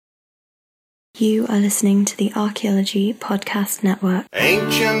You are listening to the Archaeology Podcast Network.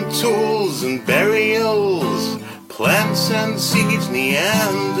 Ancient tools and burials, plants and seeds,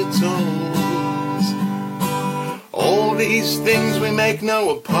 Neanderthals. All these things we make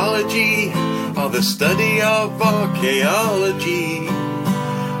no apology are the study of archaeology.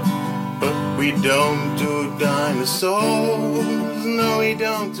 But we don't do dinosaurs. No, we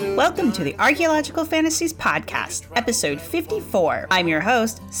don't do. Welcome to the Archaeological Fantasies Podcast, episode 54. I'm your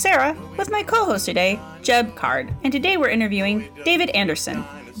host, Sarah, with my co-host today, Jeb Card. And today we're interviewing David Anderson,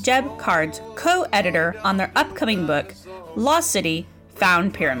 Jeb Card's co-editor on their upcoming book, Lost City,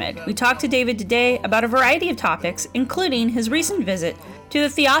 Found Pyramid. We talked to David today about a variety of topics, including his recent visit to the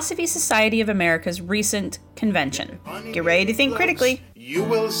Theosophy Society of America's recent convention. Get ready to think critically. You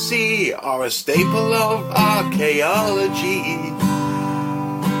will see are a staple of archaeology.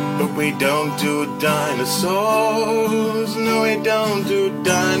 But we don't do dinosaurs. No, we don't do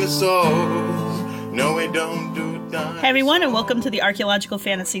dinosaurs. No, we don't do dinosaurs. Hey everyone, and welcome to the Archaeological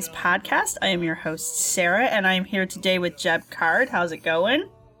Fantasies Podcast. I am your host, Sarah, and I'm here today with Jeb Card. How's it going?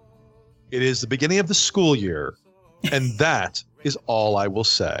 It is the beginning of the school year, and that is all I will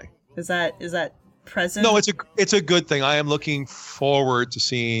say. Is that present? No, it's a good thing. I am looking forward to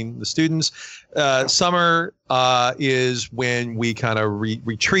seeing the students. Summer is when we kind of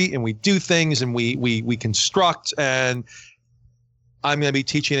retreat and we do things and we construct. And I'm going to be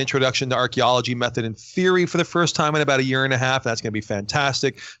teaching an introduction to archaeology method and theory for the first time in about a year and a half. That's going to be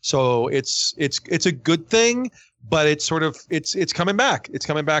fantastic. So it's a good thing, but it's coming back. It's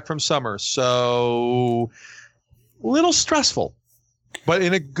coming back from summer. So a little stressful. But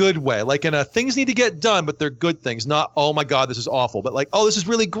in a good way, like in a things need to get done, but they're good things, not, oh my God, this is awful, but like, oh, this is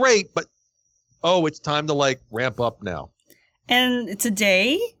really great, but oh, it's time to like ramp up now. And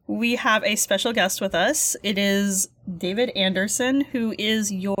today we have a special guest with us. It is David Anderson, who is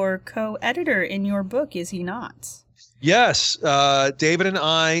your co-editor in your book, is he not? Yes, David and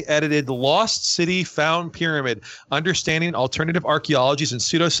I edited Lost City, Found Pyramid, Understanding Alternative Archaeologies and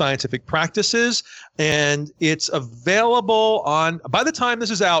Pseudoscientific Practices. And it's available by the time this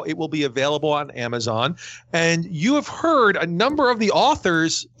is out, it will be available on Amazon. And you have heard a number of the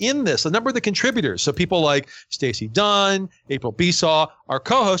authors in this, a number of the contributors. So people like Stacey Dunn, April Besaw, our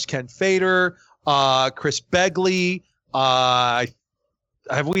co-host Ken Fader, Chris Begley.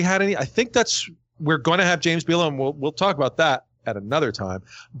 Have we had any? I think we're going to have James Beal, and we'll talk about that at another time.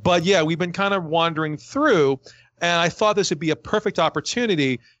 But yeah, we've been kind of wandering through, and I thought this would be a perfect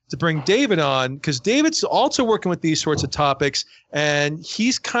opportunity to bring David on, because David's also working with these sorts of topics, and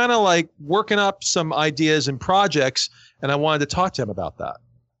he's kind of like working up some ideas and projects, and I wanted to talk to him about that.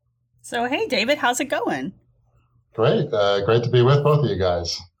 So, hey, David, how's it going? Great. Great to be with both of you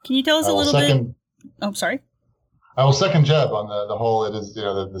guys. Can you tell us a little bit? Oh, sorry. I will second Jeb on the whole. It is,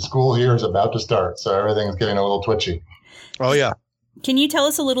 the school year is about to start, so everything's getting a little twitchy. Oh yeah. Can you tell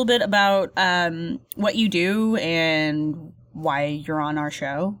us a little bit about what you do and why you're on our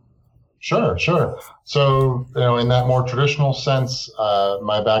show? Sure. So, in that more traditional sense,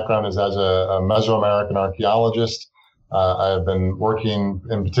 my background is as a Mesoamerican archaeologist. I've been working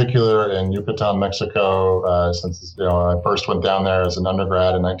in particular in Yucatan, Mexico, since I first went down there as an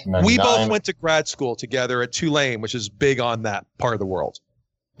undergrad in 1999. We both went to grad school together at Tulane, which is big on that part of the world.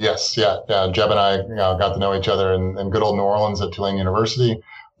 Yes, yeah. Jeb and I got to know each other in good old New Orleans at Tulane University.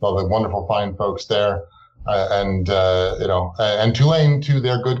 All the wonderful, fine folks there. And Tulane, to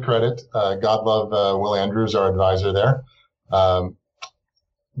their good credit, God love Will Andrews, our advisor there,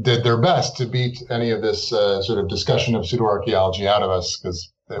 did their best to beat any of this sort of discussion of pseudoarchaeology out of us,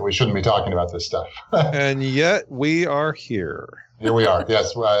 because we shouldn't be talking about this stuff. And yet we are here. Here we are.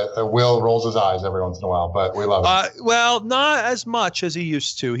 Yes. Will rolls his eyes every once in a while, but we love it. Well, not as much as he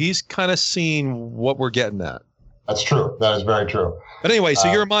used to. He's kind of seen what we're getting at. That's true. That is very true. But anyway, so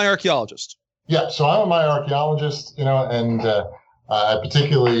you're a Maya archaeologist. Yeah. So I'm a Maya archaeologist, and I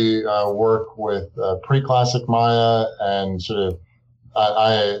particularly work with pre-classic Maya and sort of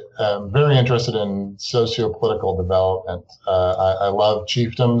I am very interested in socio-political development. I love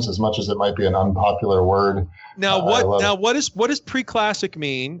chiefdoms as much as it might be an unpopular word. Now, what does pre-classic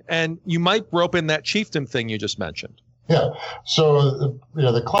mean? And you might rope in that chiefdom thing you just mentioned. Yeah. So,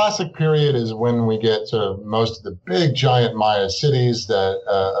 the classic period is when we get sort of most of the big giant Maya cities that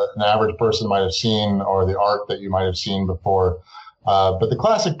an average person might have seen, or the art that you might have seen before. But the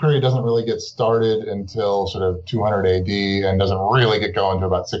classic period doesn't really get started until sort of 200 AD and doesn't really get going to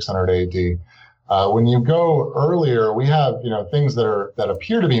about 600 AD. When you go earlier, we have, things that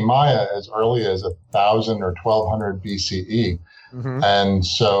appear to be Maya as early as 1000 or 1200 BCE. Mm-hmm. And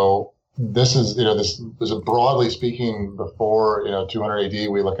so this is, this is broadly speaking before, 200 AD,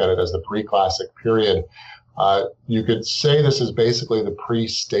 we look at it as the pre-classic period. You could say this is basically the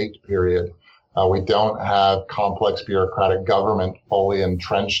pre-state period. We don't have complex bureaucratic government fully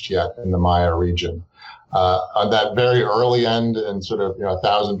entrenched yet in the Maya region. On that very early end in sort of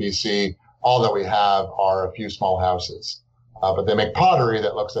 1000 BC, all that we have are a few small houses. But they make pottery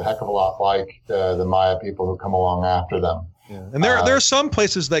that looks a heck of a lot like the Maya people who come along after them. Yeah. And there are some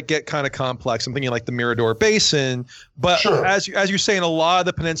places that get kind of complex. I'm thinking like the Mirador Basin, but sure. as you're saying, a lot of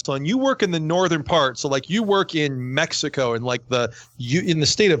the peninsula, and you work in the northern part, so like you work in Mexico and like in the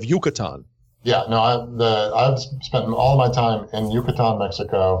state of Yucatan. Yeah, no, I've spent all my time in Yucatan,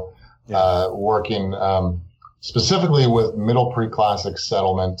 Mexico, working specifically with middle pre-classic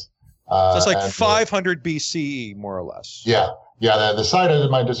settlement. So it's like 500 BCE, more or less. Yeah. The site I did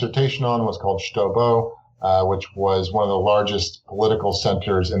my dissertation on was called Shtobo, which was one of the largest political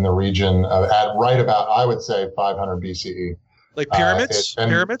centers in the region at right about, I would say, 500 BCE. Like pyramids?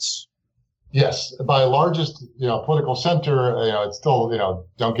 Pyramids? Yes, by largest, political center, it's still,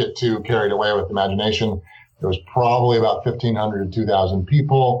 don't get too carried away with imagination. There was probably about 1,500 to 2,000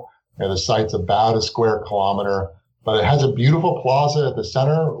 people. The site's about a square kilometer, but it has a beautiful plaza at the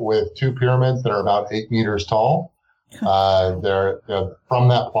center with two pyramids that are about 8 meters tall. From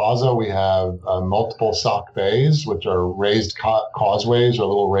that plaza, we have multiple sock bays, which are raised causeways or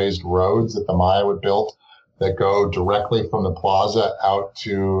little raised roads that the Maya would build that go directly from the plaza out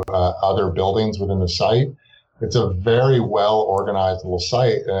to other buildings within the site. It's a very well organized little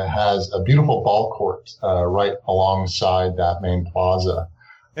site, and it has a beautiful ball court right alongside that main plaza.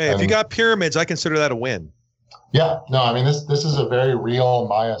 Hey, if you got pyramids, I consider that a win. Yeah, no, I mean, this is a very real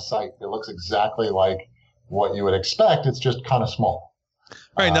Maya site. It looks exactly like what you would expect. It's just kind of small.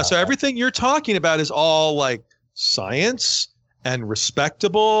 All right, now, so everything you're talking about is all like science and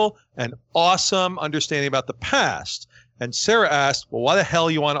respectable and awesome understanding about the past. And Sarah asked, well, why the hell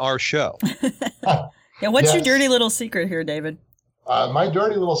are you on our show? What's your dirty little secret here, David? My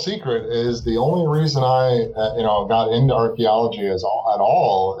dirty little secret is the only reason I, got into archaeology at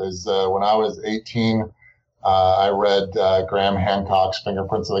all is when I was 18, I read Graham Hancock's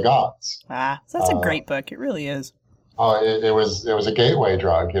Fingerprints of the Gods. So that's a great book. It really is. Oh, it was a gateway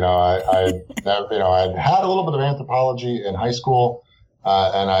drug. I'd had a little bit of anthropology in high school,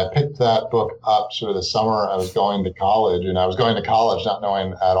 and I picked that book up sort of the summer I was going to college, and I was going to college not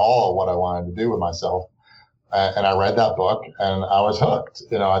knowing at all what I wanted to do with myself. And I read that book, and I was hooked.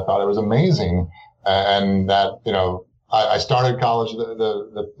 I thought it was amazing, and that I started college.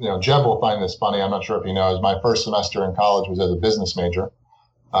 Jeb will find this funny. I'm not sure if he knows. My first semester in college was as a business major.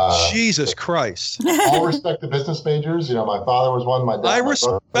 Jesus Christ! All respect to business majors. My father was one. My dad. I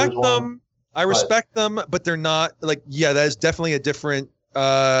respect them. I respect them, but they're not that is definitely a different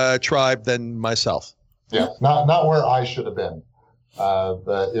tribe than myself. Yeah, not where I should have been.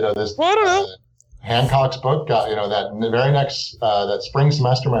 But this. Well, I don't know. Hancock's book got that very next that spring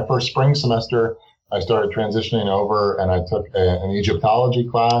semester, my first spring semester, I started transitioning over, and I took an Egyptology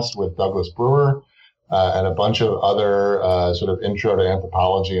class with Douglas Brewer. And a bunch of other sort of intro to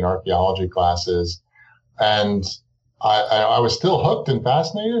anthropology and archaeology classes. And I was still hooked and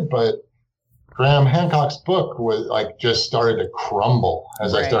fascinated, but Graham Hancock's book was just started to crumble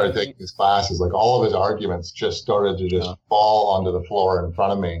as I started taking these classes. All of his arguments just started to just fall onto the floor in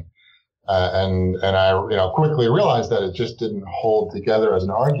front of me. And I quickly realized that it just didn't hold together as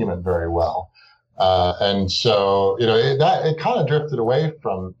an argument very well. And so, it kind of drifted away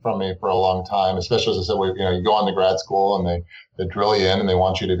from me for a long time, especially as I said, you go on to grad school and they drill you in and they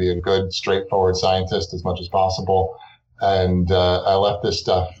want you to be a good, straightforward scientist as much as possible. And I left this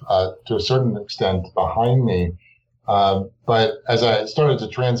stuff to a certain extent behind me. But as I started to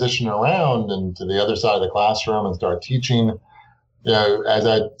transition around and to the other side of the classroom and start teaching, as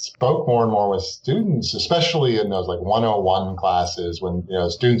I spoke more and more with students, especially in those 101 classes when,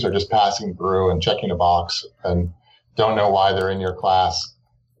 students are just passing through and checking a box and don't know why they're in your class.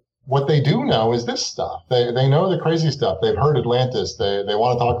 What they do know is this stuff. They know the crazy stuff. They've heard Atlantis. They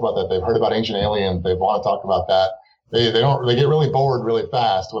want to talk about that. They've heard about ancient aliens. They want to talk about that. They get really bored really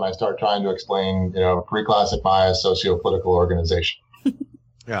fast when I start trying to explain, pre-classic Maya socio-political organization.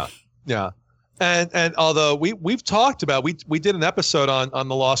 Yeah. And although we've talked about, we did an episode on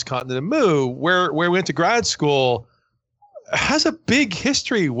the Lost Continent of Mu, where we went to grad school, has a big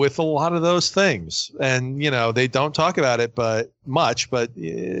history with a lot of those things. And, they don't talk about it but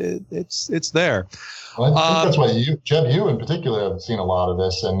it's there. Well, I think that's why Jeb, you in particular have seen a lot of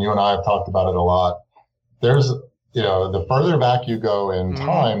this, and you and I have talked about it a lot. There's, the further back you go in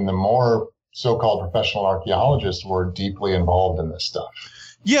time, the more so-called professional archaeologists were deeply involved in this stuff.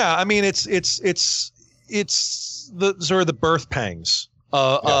 Yeah, I mean it's the sort of the birth pangs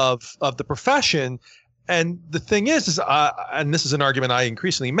of the profession, and the thing is and this is an argument I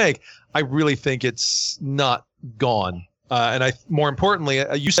increasingly make. I really think it's not gone, and more importantly,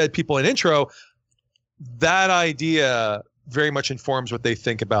 you said people in intro. That idea very much informs what they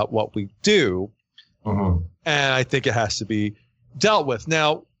think about what we do, and I think it has to be dealt with.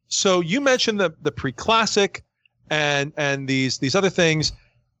 Now, so you mentioned the pre-classic and these other things.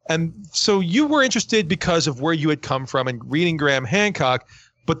 And so you were interested because of where you had come from and reading Graham Hancock.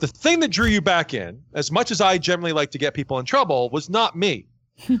 But the thing that drew you back in, as much as I generally like to get people in trouble, was not me.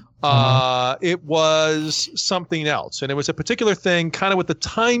 It was something else. And it was a particular thing kind of with the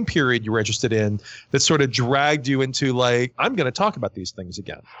time period you were interested in that sort of dragged you into like, I'm going to talk about these things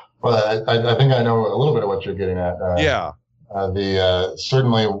again. Well, I think I know a little bit of what you're getting at.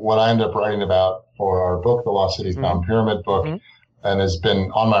 Certainly what I ended up writing about for our book, The Lost City Found Pyramid book, and has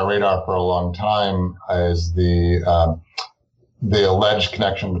been on my radar for a long time, is the alleged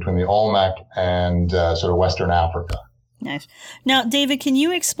connection between the Olmec and sort of Western Africa. Nice. Now, David, can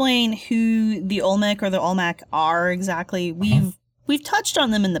you explain who the Olmec or the Olmec are exactly? We've touched on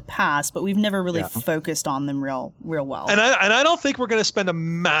them in the past, but we've never really focused on them real well. And I don't think we're going to spend a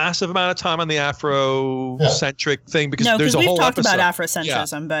massive amount of time on the Afrocentric thing because there's a whole we've talked episode. about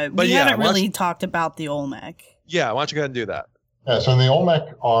Afrocentrism, but we haven't really talked about the Olmec. Yeah, why don't you go ahead and do that? Yeah, so the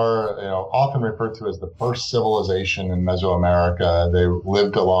Olmec are often referred to as the first civilization in Mesoamerica. They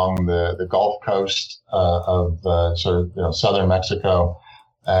lived along the Gulf Coast of southern Mexico,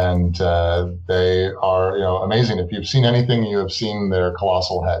 and they are amazing. If you've seen anything, you have seen their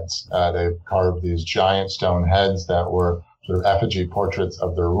colossal heads. They've carved these giant stone heads that were sort of effigy portraits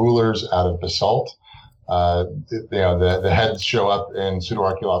of their rulers out of basalt. The heads show up in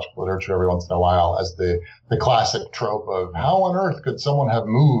pseudo-archaeological literature every once in a while as the classic trope of how on earth could someone have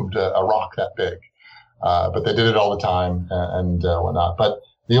moved a rock that big? But they did it all the time and whatnot. But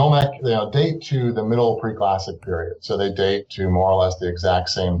the Olmec, date to the middle pre-classic period. So they date to more or less the exact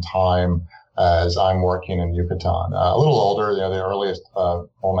same time as I'm working in Yucatan. A little older, the earliest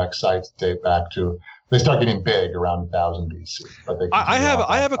Olmec sites date back to, they start getting big around 1000 BC. But I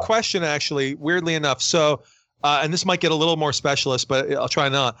have a question, actually, weirdly enough. So, and this might get a little more specialist, but I'll try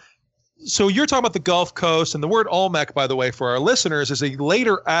not. So you're talking about the Gulf Coast, and the word Olmec, by the way, for our listeners, is a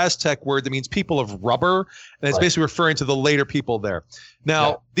later Aztec word that means people of rubber, and it's basically referring to the later people there.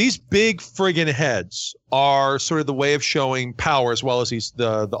 Now, these big friggin' heads are sort of the way of showing power, as well as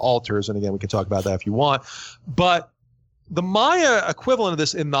the altars, and again, we can talk about that if you want. But the Maya equivalent of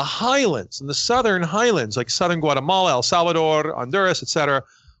this in the highlands, in the southern highlands, like southern Guatemala, El Salvador, Honduras, etc.,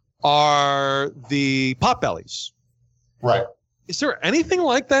 are the potbellies. Right. Is there anything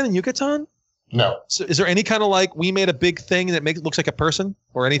like that in Yucatan? No. So is there any kind of like we made a big thing that looks like a person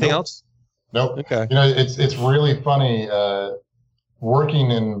or anything else? Nope. Okay. It's really funny.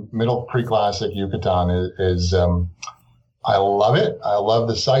 Working in middle pre-classic Yucatan is I love it. I love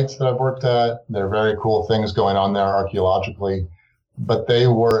the sites that I've worked at. There are very cool things going on there archaeologically, but they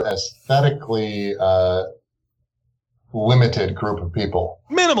were aesthetically limited group of people.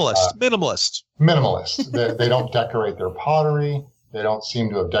 Minimalist. They don't decorate their pottery. They don't seem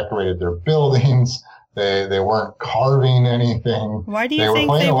to have decorated their buildings. They weren't carving anything. Why do you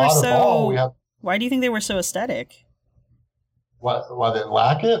think they were so? Why do you think they were so aesthetic? Why they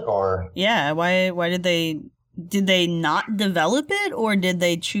lack it, or? Yeah. Why did they not develop it, or did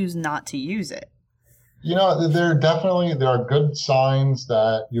they choose not to use it? There are good signs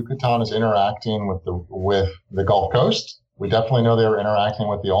that Yucatan is interacting with the Gulf Coast. We definitely know they were interacting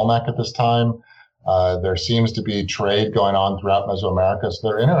with the Olmec at this time. There seems to be trade going on throughout Mesoamerica, so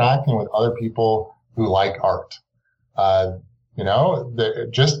they're interacting with other people who like art. I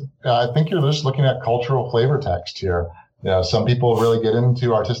think you're just looking at cultural flavor text here. Some people really get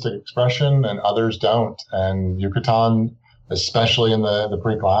into artistic expression and others don't. And Yucatan, especially in the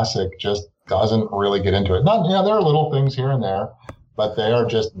pre-classic, just doesn't really get into it. There are little things here and there, but they are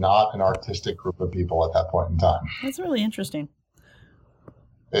just not an artistic group of people at that point in time. That's really interesting.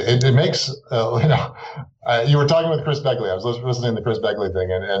 It makes, you were talking with Chris Begley. I was listening to the Chris Begley thing,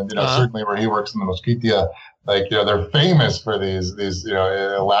 and certainly where he works in the Mosquitia, they're famous for these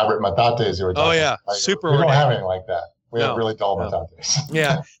elaborate matates you were talking about. Oh, yeah. Super. We don't have anything like that. We have really dull matates.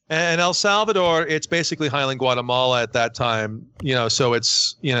 Yeah. And El Salvador, it's basically Highland Guatemala at that time, so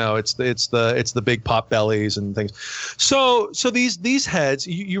it's the big pot bellies and things. So these heads,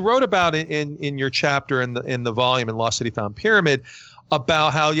 you wrote about it in your chapter in the volume in Lost City Found Pyramid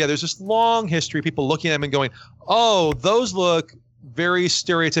about how, there's this long history, people looking at them and going, oh, those look very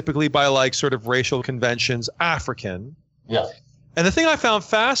stereotypically by like sort of racial conventions African. Yeah. And the thing I found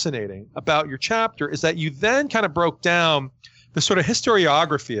fascinating about your chapter is that you then kind of broke down the sort of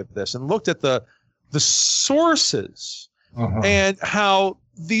historiography of this and looked at the sources and how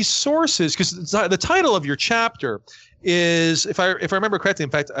these sources, because the title of your chapter is, if I remember correctly, in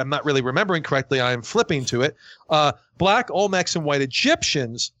fact, I'm not really remembering correctly, I'm flipping to it, Black Olmecs and White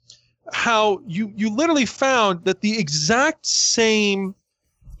Egyptians, how you literally found that the exact same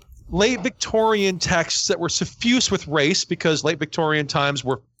late Victorian texts that were suffused with race, because late Victorian times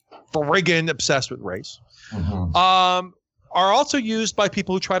were friggin' obsessed with race, are also used by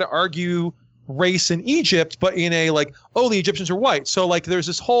people who try to argue race in Egypt, but in a like, oh, the Egyptians are white. So like there's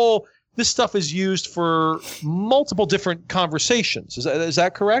this stuff is used for multiple different conversations. Is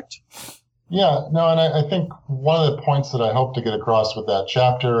that correct? Yeah, no, and I think one of the points that I hope to get across with that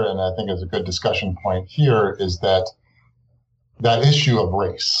chapter, and I think is a good discussion point here, is that issue of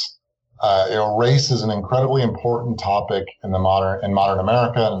race. Race is an incredibly important topic in modern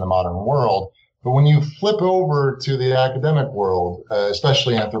America and in the modern world. But when you flip over to the academic world,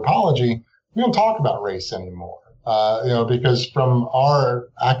 especially anthropology, we don't talk about race anymore. Because from our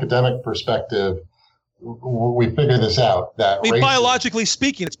academic perspective, we figure this out. That biologically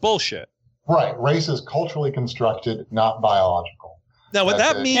speaking, it's bullshit. Right. Race is culturally constructed, not biological. Now, what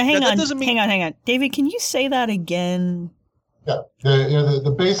that means... Hang on. David, can you say that again? Yeah.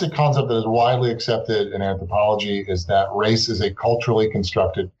 The basic concept that is widely accepted in anthropology is that race is a culturally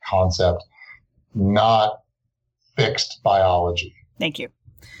constructed concept, not fixed biology. Thank you.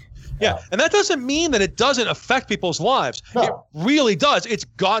 Yeah, and that doesn't mean that it doesn't affect people's lives. No. It really does. It's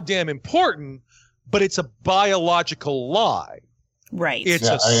goddamn important, but it's a biological lie. Right.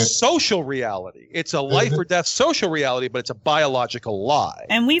 It's social reality. It's a life or death social reality, but it's a biological lie.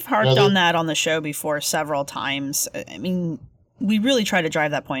 And we've harped on that on the show before several times. I mean, we really try to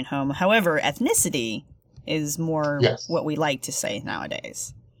drive that point home. However, ethnicity is more what we like to say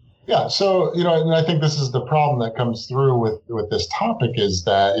nowadays. Yeah, so, and I think this is the problem that comes through with this topic is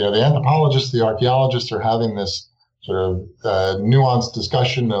that, the anthropologists, the archaeologists are having this sort of nuanced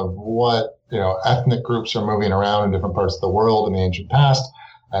discussion of what, ethnic groups are moving around in different parts of the world in the ancient past,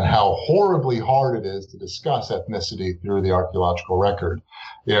 and how horribly hard it is to discuss ethnicity through the archaeological record.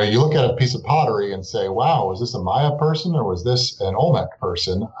 You look at a piece of pottery and say, wow, was this a Maya person or was this an Olmec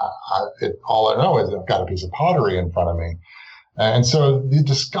person? All I know is I've got a piece of pottery in front of me. And so the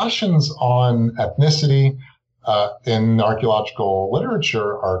discussions on ethnicity in archaeological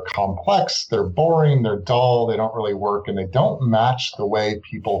literature are complex. They're boring, they're dull, they don't really work, and they don't match the way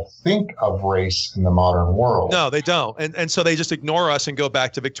people think of race in the modern world. No, they don't. And so they just ignore us and go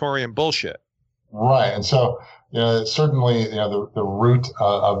back to Victorian bullshit. Right. And so, certainly, the root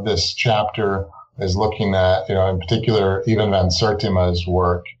of this chapter is looking at, in particular, Ivan van Sertima's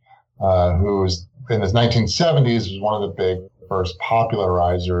work, who was in the 1970s was one of the big first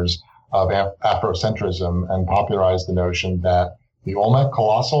popularizers of Afrocentrism and popularized the notion that the Olmec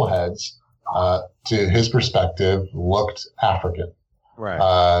colossal heads, to his perspective, looked African. Right.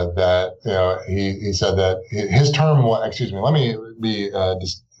 He said that his term was, let me be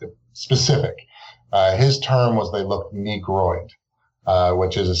specific. His term was they looked Negroid,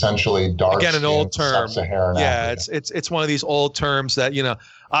 which is essentially dark. Again, an old term. Sub-Saharan Africa. It's one of these old terms that,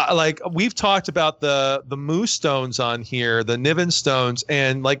 like we've talked about the Moose stones on here, the Niven stones,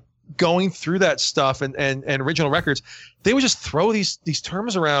 and like going through that stuff and original records, they would just throw these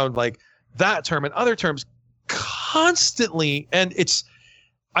terms around, like that term and other terms constantly. And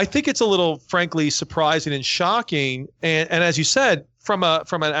I think it's a little, frankly, surprising and shocking. And as you said, from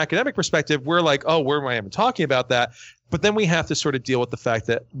an academic perspective, we're like, oh, where am I even talking about that? But then we have to sort of deal with the fact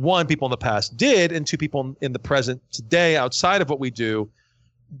that one, people in the past did, and two, people in the present today, outside of what we do.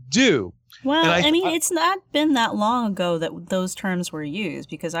 Well, it's not been that long ago that those terms were used,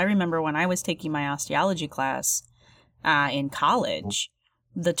 because I remember when I was taking my osteology class in college,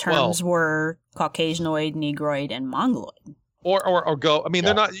 the terms were Caucasianoid, Negroid, and Mongoloid. Or go. I mean,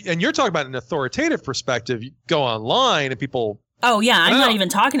 they're not. And you're talking about an authoritative perspective. You go online and people. Oh yeah, I'm not even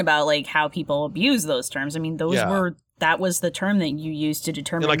talking about like how people abuse those terms. I mean, that was the term that you used to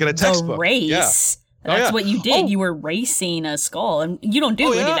determine like in a textbook. The race. Yeah. That's what you did. You were racing a skull, and you don't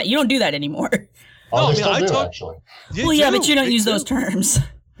do any of that. You don't do that anymore. Oh, they still do, actually. Well, yeah, but you don't use those terms.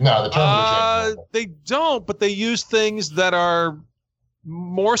 No, the terms are changing. They don't, but they use things that are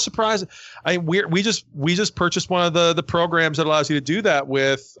more surprising. We just purchased one of the programs that allows you to do that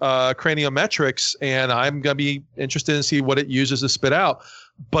with Craniometrics, and I'm gonna be interested in see what it uses to spit out.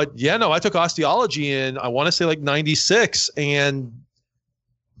 But I took osteology in, I want to say like 96, and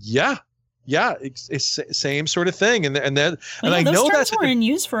Yeah, it's same sort of thing, and I those know terms were in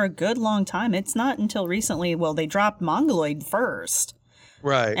use for a good long time. It's not until recently. Well, they dropped Mongoloid first,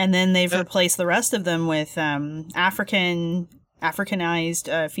 right, and then they've replaced the rest of them with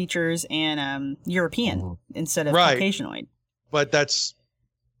Africanized features and European instead of Caucasianoid. But that's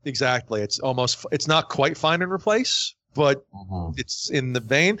exactly. It's not quite find and replace, but it's in the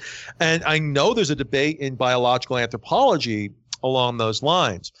vein. And I know there's a debate in biological anthropology along those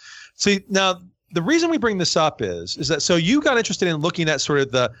lines. See, now the reason we bring this up is that so you got interested in looking at sort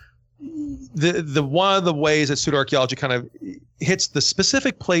of the one of the ways that pseudoarchaeology kind of hits the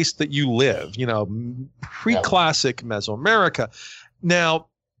specific place that you live, pre-classic Mesoamerica. Now,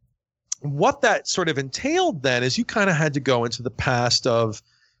 what that sort of entailed then is you kind of had to go into the past of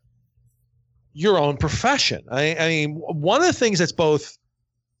your own profession. I mean, one of the things that's both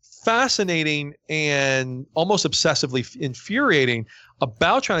fascinating and almost obsessively infuriating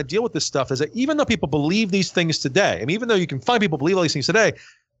about trying to deal with this stuff is that even though people believe these things today, I mean, even though you can find people believe all these things today,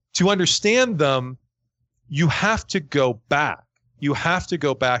 to understand them, you have to go back. You have to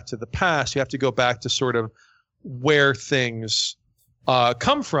go back to the past. You have to go back to sort of where things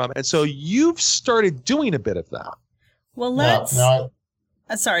come from. And so you've started doing a bit of that. Well,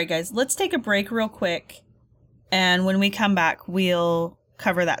 sorry, guys. Let's take a break real quick. And when we come back, we'll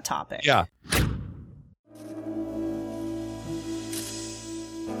cover that topic. Yeah.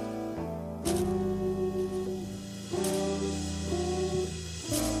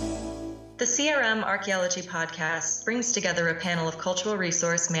 The CRM Archaeology Podcast brings together a panel of cultural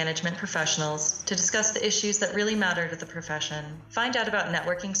resource management professionals to discuss the issues that really matter to the profession. Find out about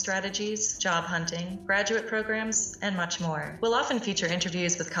networking strategies, job hunting, graduate programs, and much more. We'll often feature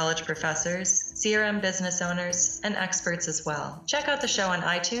interviews with college professors, CRM business owners, and experts as well. Check out the show on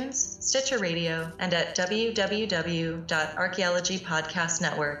iTunes, Stitcher Radio, and at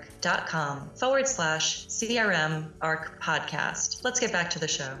www.archaeologypodcastnetwork.com/CRM Arc Podcast. Let's get back to the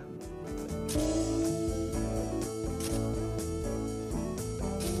show.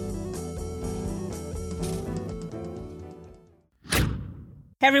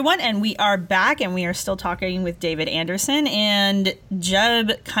 Hey everyone, and we are back, and we are still talking with David Anderson, and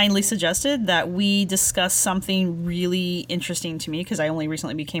Jeb kindly suggested that we discuss something really interesting to me, because I only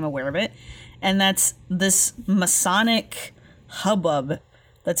recently became aware of it, and that's this Masonic hubbub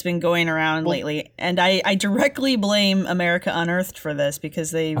that's been going around lately. And I directly blame America Unearthed for this,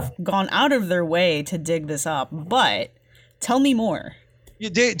 because they've gone out of their way to dig this up. But tell me more.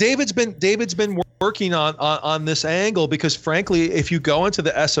 David's been working on this angle, because frankly, if you go into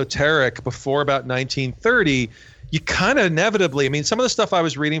the esoteric before about 1930, you kind of inevitably, I mean, some of the stuff I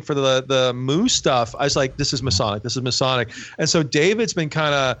was reading for the Mu stuff, I was like, this is Masonic. And so David's been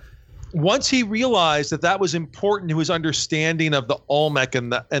kind of, once he realized that was important to his understanding of the Olmec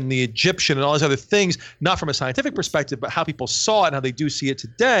and the Egyptian and all these other things, not from a scientific perspective, but how people saw it and how they do see it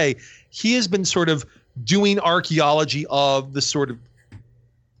today, he has been sort of doing archaeology of the sort of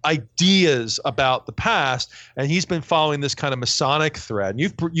ideas about the past, and he's been following this kind of Masonic thread.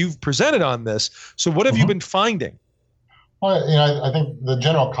 And you've presented on this. So what have you been finding? Well, I think the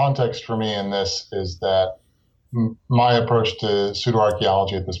general context for me in this is that my approach to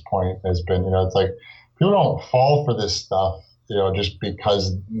pseudoarchaeology at this point has been, it's like people don't fall for this stuff, just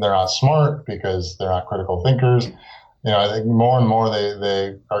because they're not smart, because they're not critical thinkers. I think more and more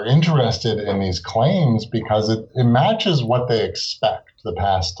they are interested in these claims because it matches what they expect the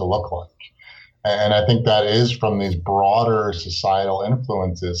past to look like. And I think that is from these broader societal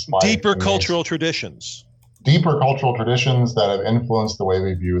influences. Deeper cultural traditions that have influenced the way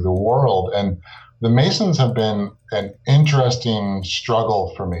we view the world. And the Masons have been an interesting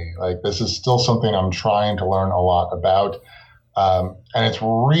struggle for me. Like, this is still something I'm trying to learn a lot about. And it's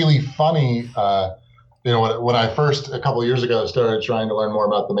really funny, when I first, a couple of years ago, started trying to learn more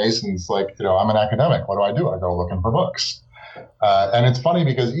about the Masons, I'm an academic. What do? I go looking for books. And it's funny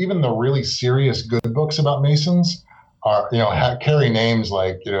because even the really serious good books about Masons are, carry names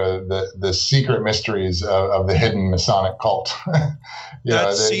like, the secret mysteries of the hidden Masonic cult.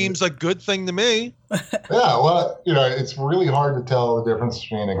 That seems a good thing to me. Yeah, well, it's really hard to tell the difference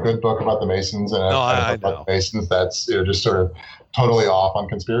between a good book about the Masons and a book about the Masons that's just sort of totally off on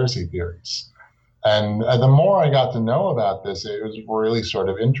conspiracy theories. And the more I got to know about this, it was really sort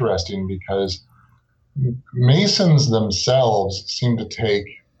of interesting because Masons themselves seem to take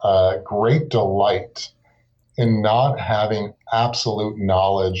great delight in not having absolute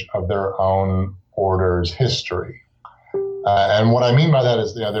knowledge of their own order's history. And what I mean by that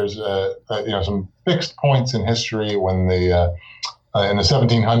is, there's some fixed points in history when in the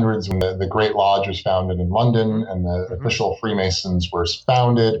 1700s, when the Great Lodge was founded in London and the official Freemasons were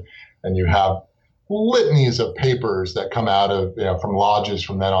founded. And you have litanies of papers that come out of, from lodges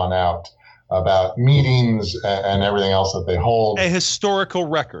from then on out about meetings and everything else that they hold. A historical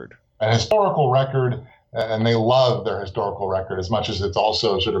record. And they love their historical record as much as it's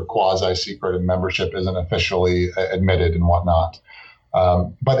also sort of quasi-secret and membership isn't officially admitted and whatnot.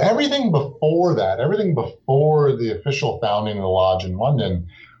 But everything before that, everything before the official founding of the lodge in London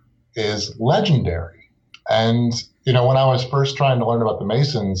is legendary. And, when I was first trying to learn about the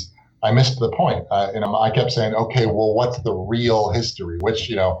Masons, I missed the point. I kept saying, okay, well, what's the real history?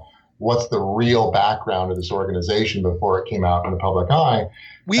 What's the real background of this organization before it came out in the public eye?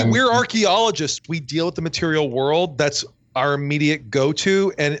 We're archaeologists. We deal with the material world. That's our immediate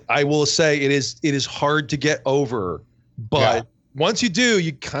go-to. And I will say it is hard to get over. But once you do,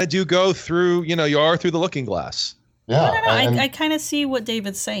 you kind of do go through, you are through the looking glass. Yeah. No. I kind of see what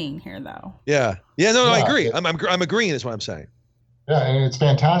David's saying here, though. Yeah. No, I agree. I'm agreeing is what I'm saying. Yeah, and it's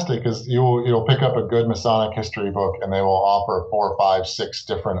fantastic because you'll pick up a good Masonic history book and they will offer 4, 5, 6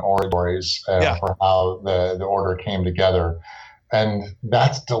 different oratories for how the order came together. And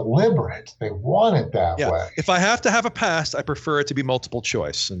that's deliberate. They want it that way. If I have to have a past, I prefer it to be multiple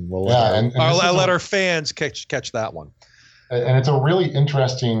choice. And I'll let our fans catch that one. And it's a really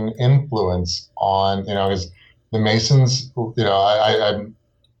interesting influence on, because the Masons,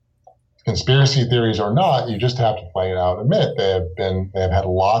 conspiracy theories or not, you just have to play it out and admit they have had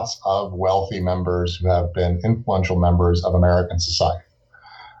lots of wealthy members who have been influential members of American society.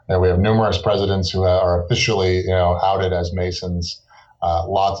 And we have numerous presidents who are officially, outed as Masons,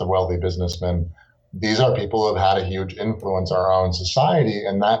 lots of wealthy businessmen. These are people who have had a huge influence on our own society,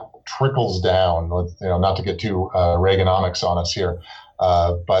 and that trickles down, not to get too Reaganomics on us here,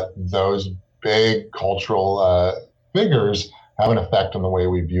 but those big cultural figures have an effect on the way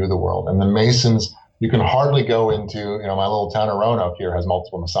we view the world. And the Masons, you can hardly go into, my little town of Roanoke here has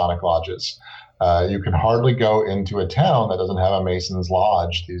multiple Masonic lodges. You can hardly go into a town that doesn't have a Masons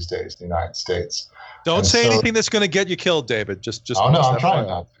lodge these days in the United States. Don't say anything that's going to get you killed, David. Just. Oh no, I'm trying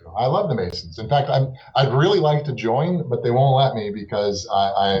not to. I love the Masons. In fact, I'd really like to join, but they won't let me because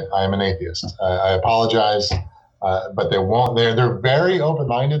I'm an atheist. I apologize, but they won't. They're very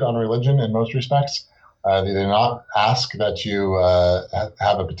open-minded on religion in most respects. They do not ask that you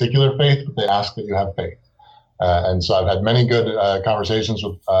have a particular faith, but they ask that you have faith. And so I've had many good conversations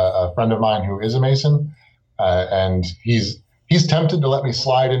with a friend of mine who is a Mason, and he's tempted to let me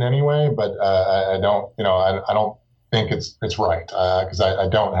slide in anyway, but I don't think it's right because I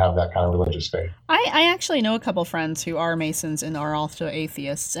don't have that kind of religious faith. I actually know a couple friends who are Masons and are also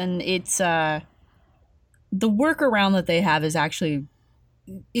atheists, and it's the workaround that they have is actually.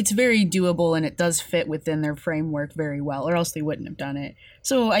 It's very doable and it does fit within their framework very well, or else they wouldn't have done it.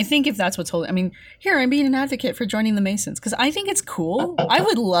 So I think if that's what's holding, here I'm being an advocate for joining the Masons because I think it's cool. I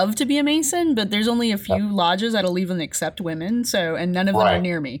would love to be a Mason, but there's only a few lodges that'll even accept women. And none of them are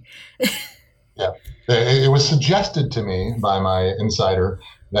near me. Yeah. It was suggested to me by my insider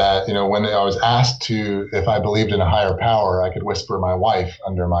that, when I was asked if I believed in a higher power, I could whisper my wife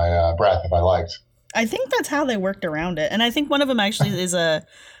under my breath if I liked. I think that's how they worked around it. And I think one of them actually is a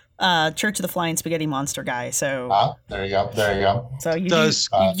Church of the Flying Spaghetti Monster guy. So there you go. So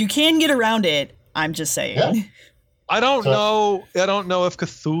you can get around it. I'm just saying. Yeah. I don't know if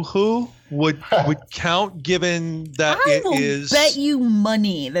Cthulhu would count, given that I will bet you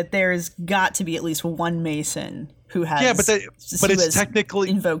money that there's got to be at least one Mason who has. Yeah, but it's technically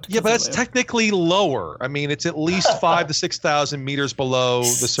invoked. Yeah, but that's technically lower. It's at least 5,000 to 6,000 meters below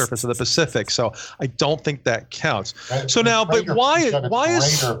the surface of the Pacific. So I don't think that counts. So now, but why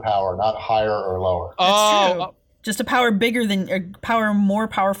is greater power, not higher or lower? That's true. Just a power more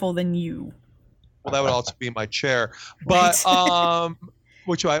powerful than you. Well, that would also be my chair, but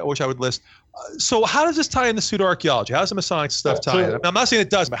which I would list. So how does this tie into pseudo-archaeology? How does the Masonic stuff tie in? I'm not saying it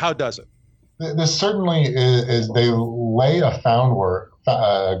does, but how does it? This certainly is they lay a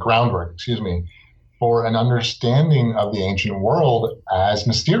groundwork, for an understanding of the ancient world as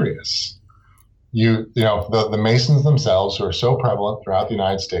mysterious. The Masons themselves, who are so prevalent throughout the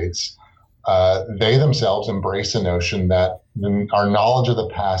United States, they themselves embrace a notion that our knowledge of the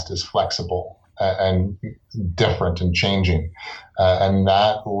past is flexible and different and changing. And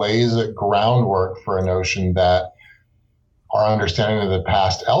that lays a groundwork for a notion that our understanding of the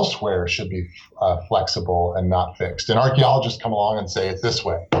past elsewhere should be flexible and not fixed. And archaeologists come along and say, it's this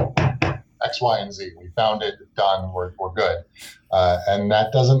way, X, Y, and Z. We found it, done, we're good. And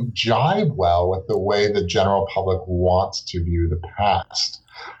that doesn't jibe well with the way the general public wants to view the past.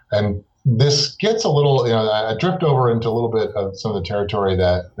 And this gets a little, I drift over into a little bit of some of the territory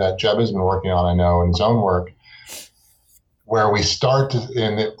that Jeb has been working on, I know, in his own work. where we start to,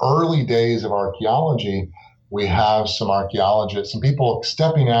 in the early days of archaeology, we have some archaeologists, some people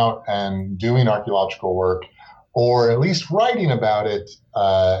stepping out and doing archaeological work, or at least writing about it,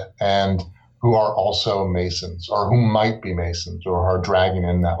 and who are also Masons, or who might be Masons, or are dragging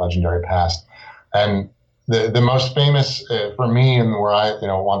in that legendary past. And the most famous for me, and where I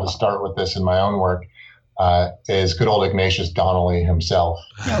want to start with this in my own work, is good old Ignatius Donnelly himself.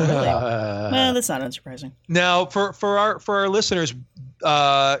 Oh, really? Well, that's not unsurprising. Now, for our listeners,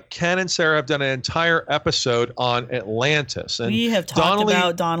 Ken and Sarah have done an entire episode on Atlantis, and we have talked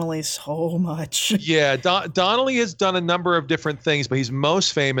about Donnelly so much. Yeah, Donnelly has done a number of different things, but he's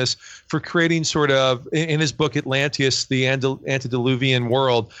most famous for creating sort of, in his book Atlantis, the antediluvian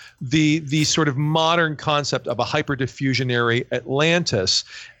world, the sort of modern concept of a hyperdiffusionary Atlantis.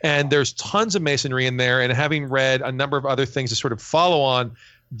 And there's tons of masonry in there, and having read a number of other things to sort of follow on,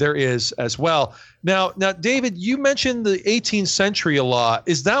 there is as well. Now, David, you mentioned the 18th century a lot.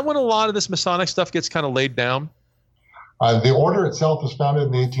 Is that when a lot of this Masonic stuff gets kind of laid down? The order itself was founded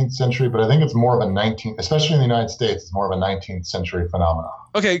in the 18th century, but I think it's more of a 19th, especially in the United States, it's more of a 19th century phenomenon.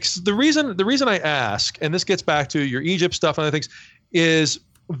 Okay, so the reason I ask, and this gets back to your Egypt stuff and other things, is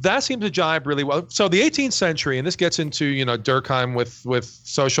that seems to jibe really well. So the 18th century, and this gets into Durkheim with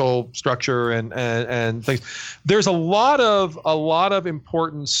social structure and things. There's a lot of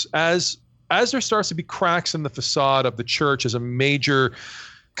importance as there starts to be cracks in the facade of the church as a major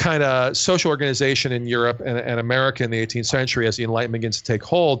kind of social organization in Europe and America in the 18th century, as the Enlightenment begins to take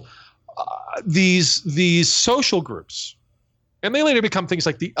hold. These social groups, and they later become things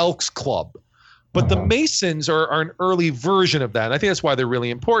like the Elks Club. But the Masons are an early version of that. And I think that's why they're really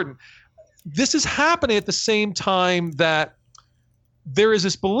important. This is happening at the same time that there is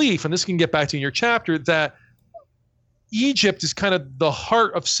this belief, and this can get back to in your chapter, that Egypt is kind of the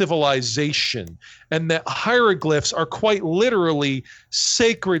heart of civilization, and that hieroglyphs are quite literally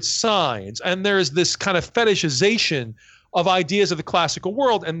sacred signs. And there's this kind of fetishization of ideas of the classical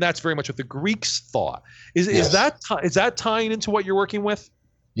world, and that's very much what the Greeks thought. Is that tying into what you're working with?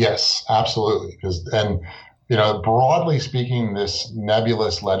 Yes, absolutely. Broadly speaking, this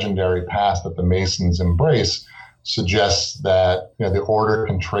nebulous legendary past that the Masons embrace suggests that the order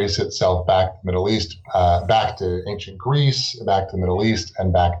can trace itself back to the Middle East, back to ancient Greece, back to the Middle East,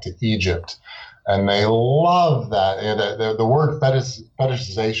 and back to Egypt. And they love that. The word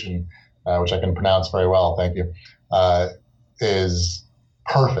fetishization, which I can pronounce very well, thank you, is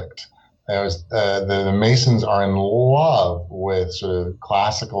perfect. The Masons are in love with sort of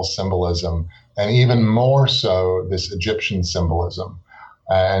classical symbolism, and even more so this Egyptian symbolism.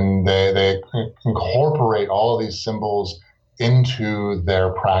 And they incorporate all of these symbols into their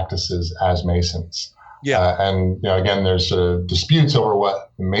practices as Masons. Yeah. Again, there's sort of disputes over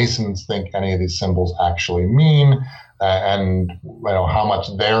what Masons think any of these symbols actually mean, and how much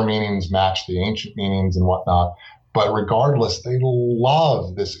their meanings match the ancient meanings and whatnot. But regardless, they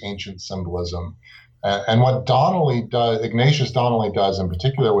love this ancient symbolism. And what Ignatius Donnelly does in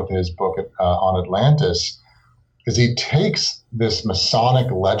particular with his book on Atlantis, is he takes this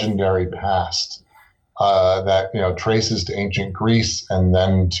Masonic legendary past that traces to ancient Greece and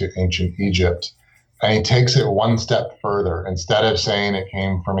then to ancient Egypt, and he takes it one step further. Instead of saying it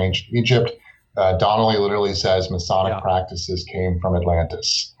came from ancient Egypt, Donnelly literally says Masonic practices came from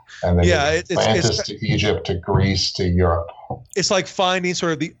Atlantis. And then Atlantis to Egypt to Greece to Europe. It's like finding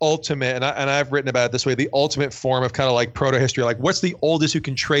sort of the ultimate, and I've written about it this way, the ultimate form of kind of like proto-history. Like, what's the oldest you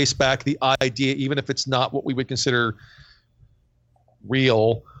can trace back the idea, even if it's not what we would consider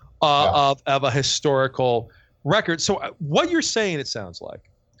real, of a historical record. So what you're saying, it sounds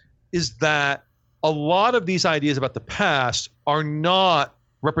like, is that a lot of these ideas about the past are not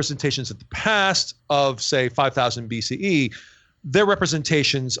representations of the past of, say, 5000 BCE. They're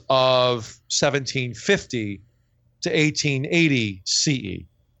representations of 1750 to 1880 CE.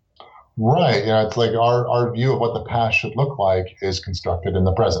 Right. It's like our view of what the past should look like is constructed in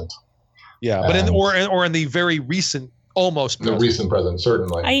the present. Yeah, but in the very recent, almost present. The recent present,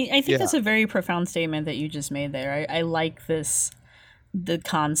 certainly. I think that's a very profound statement that you just made there. I like the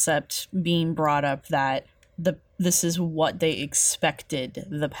concept being brought up that this is what they expected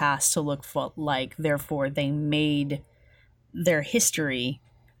the past to look like. Therefore, they made their history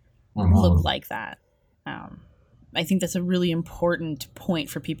look like that. I think that's a really important point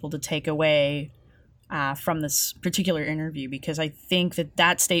for people to take away from this particular interview, because I think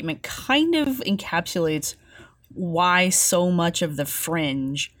that statement kind of encapsulates why so much of the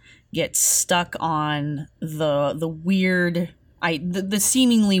fringe gets stuck on the weird, the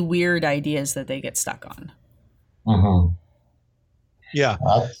seemingly weird ideas that they get stuck on. Yeah.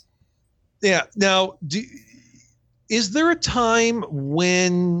 Yeah. Now, is there a time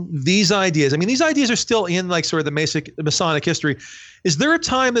when these ideas are still in like sort of the Masonic history. Is there a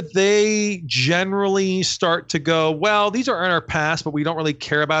time that they generally start to go, well, these are in our past, but we don't really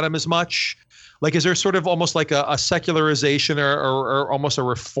care about them as much? Like, is there sort of almost like a secularization or almost a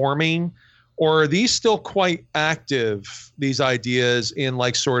reforming? Or are these still quite active, these ideas in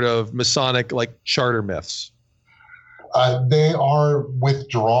like sort of Masonic like charter myths? They are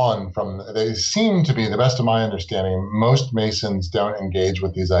withdrawn from, they seem to be, the best of my understanding, most Masons don't engage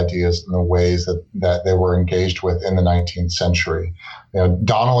with these ideas in the ways that they were engaged with in the 19th century.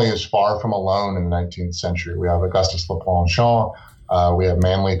 Donnelly is far from alone in the 19th century. We have Augustus Laplanchon, we have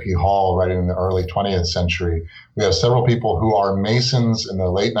Manly P. Hall writing in the early 20th century. We have several people who are Masons in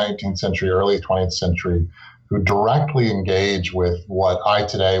the late 19th century, early 20th century, who directly engage with what I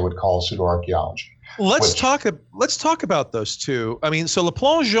today would call pseudoarchaeology. Let's talk about those two. I mean, so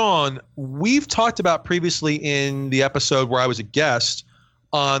Laplanchon, we've talked about previously in the episode where I was a guest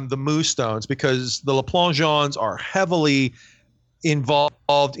on the Mu stones, because the Laplanchons are heavily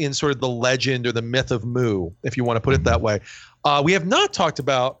involved in sort of the legend or the myth of Mu, if you want to put it that way. We have not talked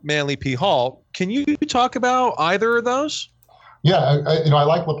about Manly P. Hall. Can you talk about either of those? Yeah, I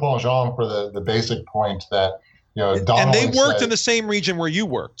like Laplanchon for the basic point that Donnelly and they worked in the same region where you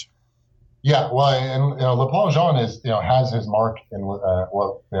worked. Yeah, well, and Laplanchon has his mark in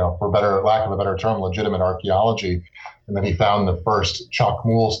what for lack of a better term, legitimate archaeology, and then he found the first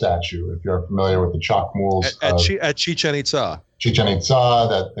Chacmool statue. If you're familiar with the Chacmools at Chichen Itza. Chichen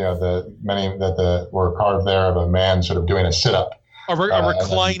Itza, that were carved there of a man sort of doing a sit-up, a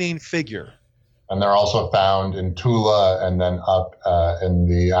reclining figure. And they're also found in Tula and then up in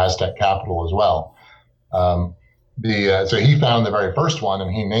the Aztec capital as well. So he found the very first one,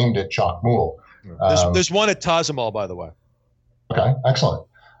 and he named it Chacmool. There's one at Tazamal, by the way. Okay, excellent.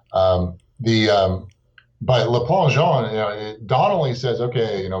 But Laplanchon, Donnelly says,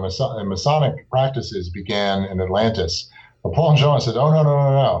 okay, Masonic practices began in Atlantis. Laplanchon says, oh,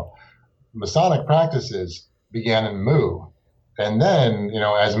 no. Masonic practices began in Mu. And then,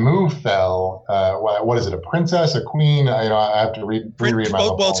 as Mu fell, what is it, a princess, a queen? I have to reread my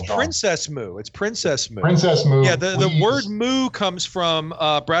Laplanchon. Well, it's Princess Mu. It's Princess Mu. Princess Mu. Yeah, the word Mu comes from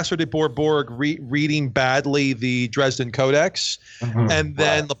Brasseur de Bourbourg reading badly the Dresden Codex. Mm-hmm. And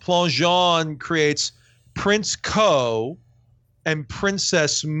then Laplanchon creates Prince Ko and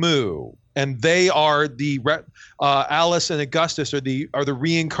Princess Mu. And they are the Alice and Augustus are the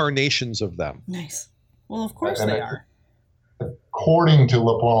reincarnations of them. Nice. Well, of course they are. According to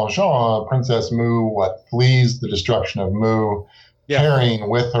Laplanchon, Princess Mu flees the destruction of Mu, carrying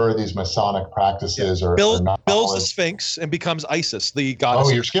with her these Masonic practices or builds the Sphinx and becomes Isis, the goddess.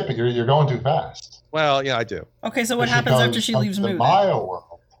 Oh, you're skipping. You're going too fast. Well, yeah, I do. Okay, so what happens after she leaves Mu? The Maya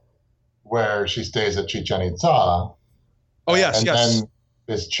world, where she stays at Chichen Itza. Oh, yes, and then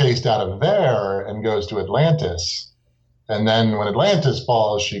is chased out of there and goes to Atlantis. And then when Atlantis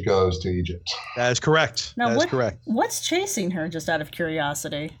falls, she goes to Egypt. That is correct. Now, what's chasing her, just out of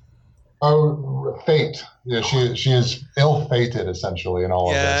curiosity? Oh, fate. Yeah, she is ill-fated, essentially, in all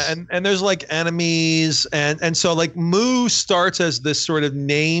of this. Yeah, and there's like enemies. And so like Mu starts as this sort of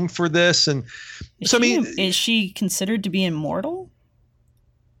name for this. And is she considered to be immortal?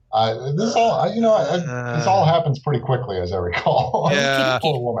 This all happens pretty quickly, as I recall. Yeah.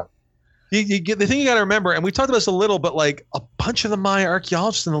 Poor woman. The thing you got to remember, and we talked about this a little, but like a bunch of the Maya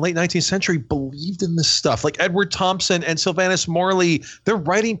archaeologists in the late 19th century believed in this stuff. Like Edward Thompson and Sylvanus Morley, they're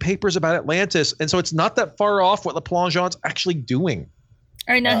writing papers about Atlantis, and so it's not that far off what Laplanchon's actually doing.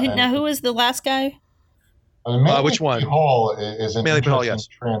 All right, now who is the last guy? Which one? Hall is an interesting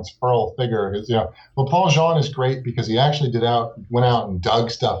transferal figure. Laplanchon is great because he actually went out and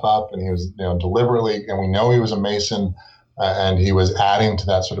dug stuff up, and he was deliberately, and we know he was a Mason. And he was adding to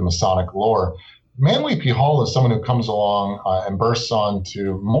that sort of Masonic lore. Manly P. Hall is someone who comes along and bursts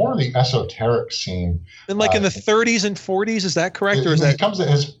onto more of the esoteric scene. And in the 30s and 40s, is that correct?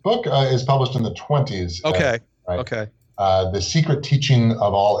 His book is published in the 20s. Okay. Right? Okay. The Secret Teaching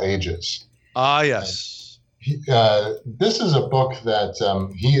of All Ages. Ah, yes. This is a book that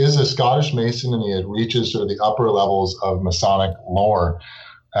he is a Scottish Mason, and he reaches sort of the upper levels of Masonic lore.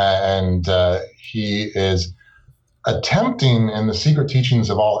 And he is attempting in the Secret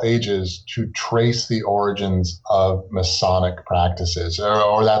Teachings of All Ages to trace the origins of Masonic practices,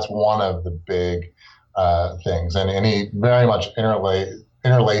 or that's one of the big things. And he very much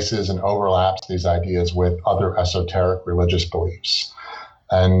interlaces and overlaps these ideas with other esoteric religious beliefs.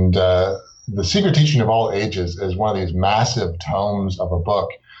 And the Secret Teaching of All Ages is one of these massive tomes of a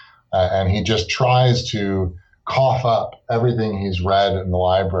book, and he just tries to cough up everything he's read in the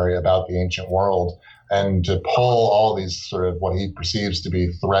library about the ancient world and to pull all these sort of what he perceives to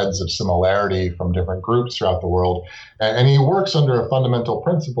be threads of similarity from different groups throughout the world. And he works under a fundamental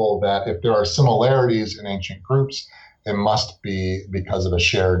principle that if there are similarities in ancient groups, it must be because of a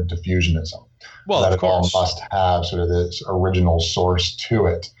shared diffusionism. Well, that of course. It all must have sort of this original source to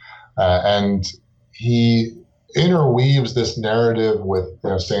it. And he interweaves this narrative with,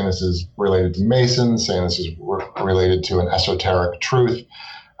 saying this is related to Masons, saying this is related to an esoteric truth,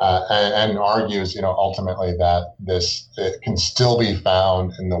 and argues, ultimately that it can still be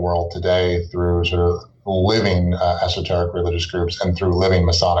found in the world today through sort of living esoteric religious groups and through living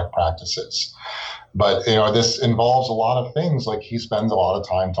Masonic practices. But, this involves a lot of things. Like, he spends a lot of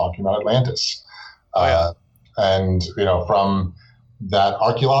time talking about Atlantis. And, from that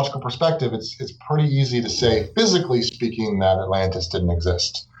archaeological perspective, it's pretty easy to say, physically speaking, that Atlantis didn't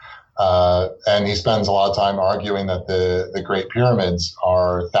exist. And he spends a lot of time arguing that the Great Pyramids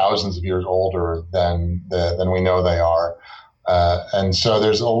are thousands of years older than we know they are. And so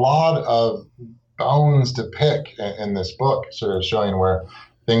there's a lot of bones to pick in this book, sort of showing where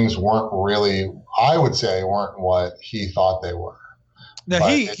things weren't really, I would say, weren't what he thought they were. Now,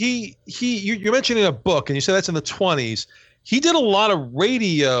 you're mentioning a book, and you said that's in the 20s. He did a lot of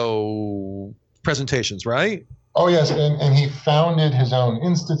radio presentations, right? Oh, yes. And he founded his own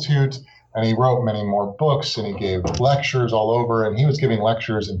institute, and he wrote many more books, and he gave lectures all over. And he was giving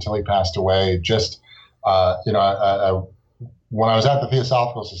lectures until he passed away. Just, when I was at the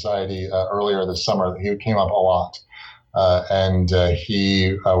Theosophical Society earlier this summer, he came up a lot. And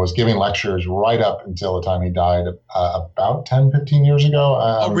he was giving lectures right up until the time he died about 10, 15 years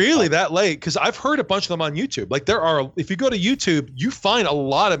ago. Really? That late? Because I've heard a bunch of them on YouTube. Like, if you go to YouTube, you find a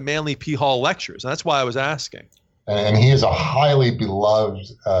lot of Manly P. Hall lectures. And that's why I was asking. And he is a highly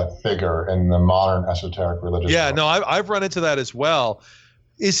beloved figure in the modern esoteric religious world. No, I've run into that as well.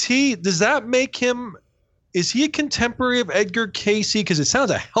 Is he a contemporary of Edgar Cayce? Because it sounds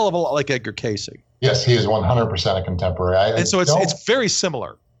a hell of a lot like Edgar Cayce. Yes, he is 100% a contemporary. So it's very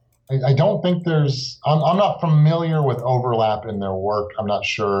similar. I don't think I'm not familiar with overlap in their work. I'm not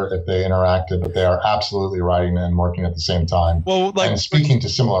sure if they interacted, but they are absolutely writing and working at the same time. Well, and speaking to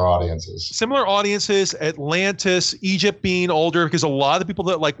similar audiences. Similar audiences, Atlantis, Egypt being older, because a lot of the people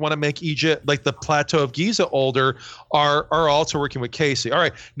that want to make Egypt, like the Plateau of Giza, older are also working with Cayce. All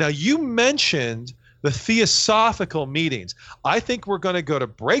right. Now, you mentioned the Theosophical meetings. I think we're going to go to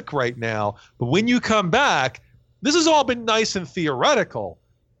break right now, but when you come back, this has all been nice and theoretical,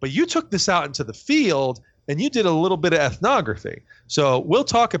 but you took this out into the field and you did a little bit of ethnography. So we'll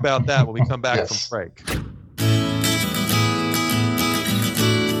talk about that when we come back from break.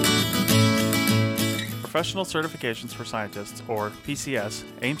 Professional Certifications for Scientists, or PCS,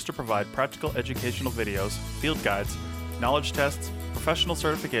 aims to provide practical educational videos, field guides, knowledge tests, professional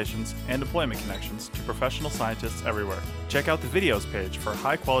certifications, and employment connections to professional scientists everywhere. Check out the videos page for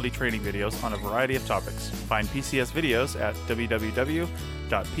high-quality training videos on a variety of topics. Find PCS videos at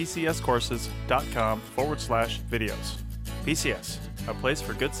www.pcscourses.com/videos. PCS, a place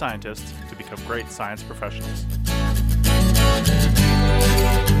for good scientists to become great science professionals.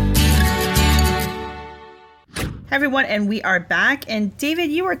 Hi everyone, and we are back. And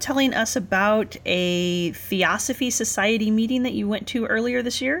David, you were telling us about a Theosophy Society meeting that you went to earlier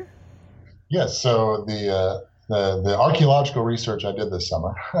this year? Yes. So the archaeological research I did this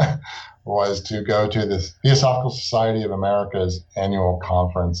summer was to go to the Theosophical Society of America's annual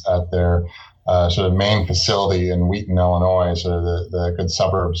conference at their sort of main facility in Wheaton, Illinois, sort of the good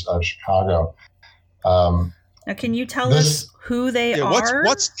suburbs of Chicago. Now, can you tell us who they are?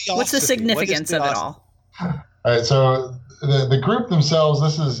 What's the significance of it all? All right, so the group themselves,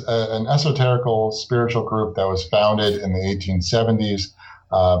 this is an esoterical spiritual group that was founded in the 1870s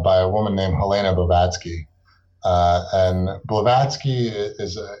by a woman named Helena Blavatsky. And Blavatsky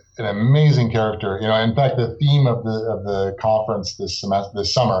is an amazing character. In fact, the theme of the conference this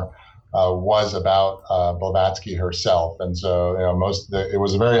summer was about Blavatsky herself. And so, it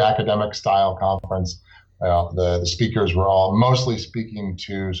was a very academic style conference. The speakers were all mostly speaking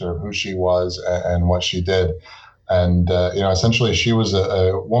to sort of who she was and what she did. And, essentially she was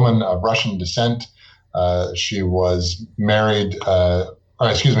a woman of Russian descent. She was married,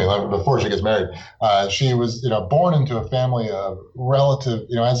 before she gets married, she was, born into a family of relative,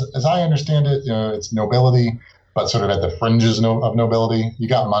 as I understand it, it's nobility, but sort of at the fringes of nobility. You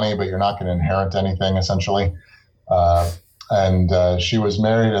got money, but you're not going to inherit anything, essentially. And she was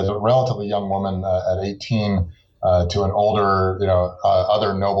married as a relatively young woman at 18 to an older,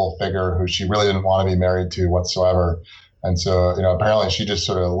 other noble figure who she really didn't want to be married to whatsoever. And so, apparently she just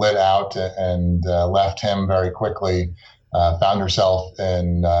sort of lit out and left him very quickly found herself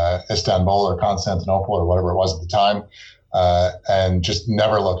in Istanbul or Constantinople or whatever it was at the time, and just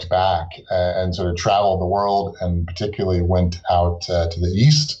never looked back, and sort of traveled the world, and particularly went out to the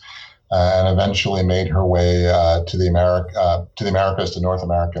east, and eventually made her way to the Americas, to North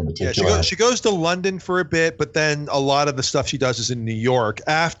America in particular. Yeah, she goes to London for a bit, but then a lot of the stuff she does is in New York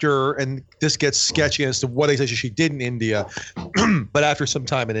after, and this gets sketchy as to what exactly she did in India, but after some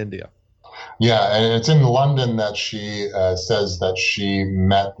time in India. Yeah, and it's in London that she says that she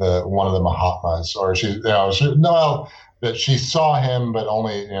met one of the Mahatmas, or that she saw him, but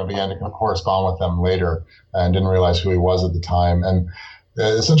only began to correspond with them later, and didn't realize who he was at the time. And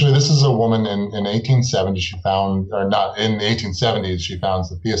essentially, this is a woman in 1870. She found, or not in the 1870s, she founds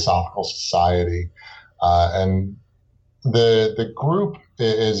the Theosophical Society, and the group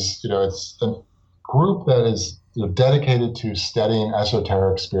is it's a group that is dedicated to studying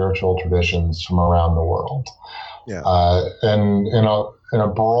esoteric spiritual traditions from around the world. Yeah. And in a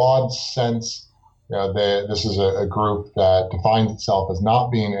broad sense, this is a group that defines itself as not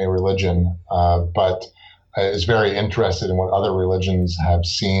being a religion, but is very interested in what other religions have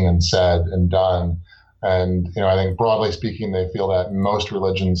seen and said and done. And I think broadly speaking, they feel that most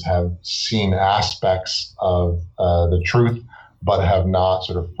religions have seen aspects of the truth, but have not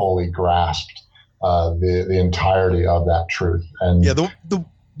sort of fully grasped the entirety of that truth. And yeah,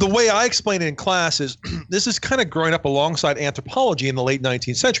 the way I explain it in class is this is kind of growing up alongside anthropology in the late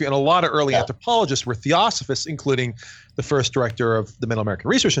 19th century, and a lot of early anthropologists were theosophists, including the first director of the Middle American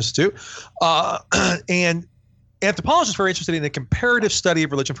Research Institute. And anthropologists were very interested in a comparative study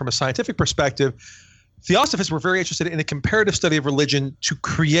of religion from a scientific perspective. Theosophists were very interested in a comparative study of religion to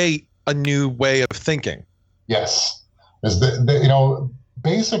create a new way of thinking. Yes,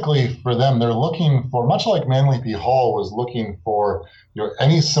 basically, for them, they're looking for, much like Manly P. Hall was looking for,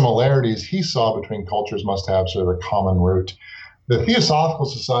 any similarities he saw between cultures must have sort of a common root. The Theosophical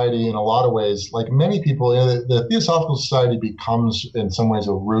Society, in a lot of ways, like many people, the Theosophical Society becomes, in some ways,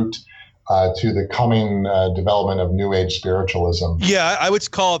 a root to the coming development of New Age spiritualism. Yeah, I would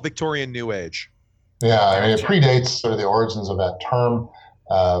call it Victorian New Age. Yeah, it predates sort of the origins of that term,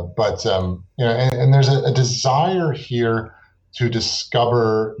 but and there's a desire here to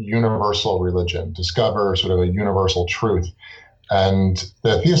discover universal religion, discover sort of a universal truth. And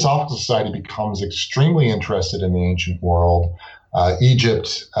the Theosophical Society becomes extremely interested in the ancient world,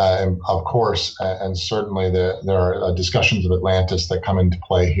 Egypt, of course, and certainly there are discussions of Atlantis that come into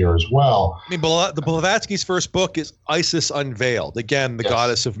play here as well. I mean, the Blavatsky's first book is Isis Unveiled, again, the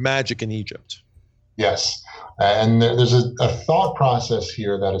goddess of magic in Egypt. Yes. And there's a thought process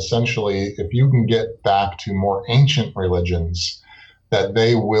here that essentially, if you can get back to more ancient religions, that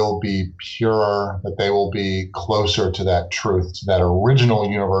they will be purer, that they will be closer to that truth, to that original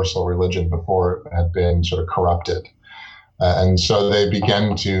universal religion before it had been sort of corrupted. And so they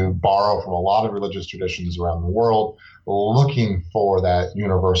began to borrow from a lot of religious traditions around the world, looking for that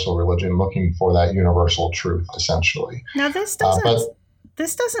universal religion, looking for that universal truth, essentially. Now, this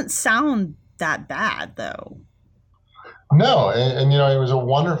doesn't sound that bad, though. No, and it was a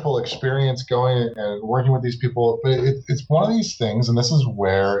wonderful experience going and working with these people. But it's one of these things, and this is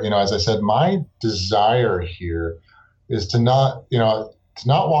where, as I said, my desire here is to not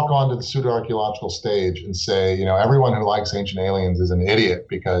walk onto the pseudo-archaeological stage and say, everyone who likes ancient aliens is an idiot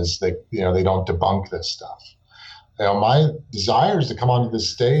because they don't debunk this stuff. My desire is to come onto this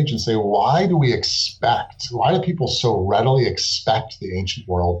stage and say, why do people so readily expect the ancient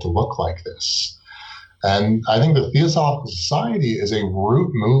world to look like this? And I think the Theosophical Society is a root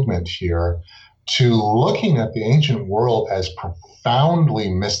movement here to looking at the ancient world as profoundly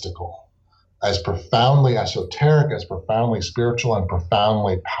mystical, as profoundly esoteric, as profoundly spiritual, and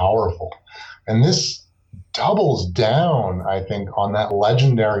profoundly powerful. And this doubles down, I think, on that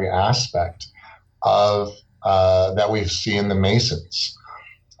legendary aspect of that we see in the Masons.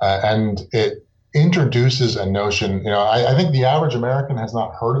 And it introduces a notion, I think the average American has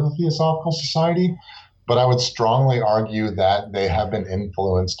not heard of the Theosophical Society, but I would strongly argue that they have been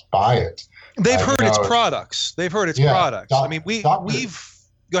influenced by it. They've heard its products. I mean, we've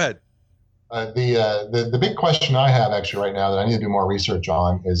go ahead. The big question I have actually right now that I need to do more research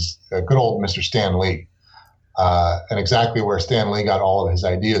on is good old Mr. Stan Lee, and exactly where Stan Lee got all of his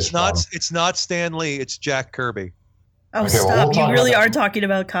ideas from. It's not Stan Lee. It's Jack Kirby. Oh, okay, stop! You really are talking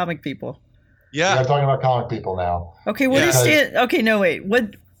about comic people. Yeah, we're talking about comic people now. Okay, is Stan? Okay, no, wait.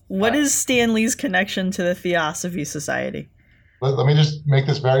 What is Stan Lee's connection to the Theosophy Society? Let me just make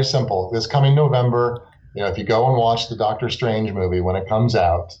this very simple. This coming November, if you go and watch the Doctor Strange movie when it comes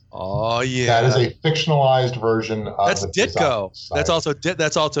out, that is a fictionalized version of Ditko. That's also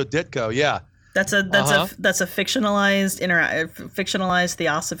Ditko. Yeah. That's a fictionalized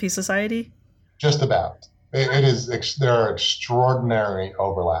Theosophy Society. Just about. It is. There are extraordinary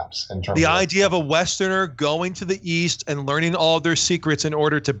overlaps in terms. The of idea of a Westerner going to the East and learning all of their secrets in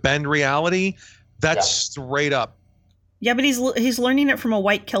order to bend reality. That's straight up. Yeah, but he's learning it from a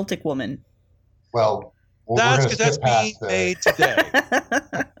white Celtic woman. Well, that's because that's being made today.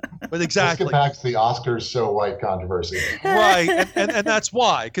 But exactly. Let's get back to the Oscars so white controversy. Right, and that's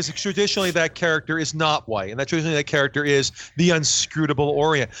why, because traditionally that character is not white, and traditionally that character is the unscrutable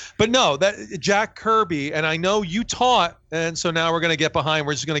Orient. But no, that Jack Kirby, and I know you taught, and so now we're going to get behind.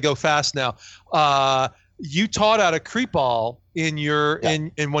 We're just going to go fast now. You taught out of Creepball in your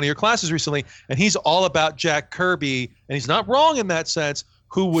in one of your classes recently, and he's all about Jack Kirby, and he's not wrong in that sense,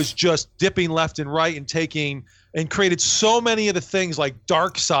 who was just dipping left and right and taking and created so many of the things like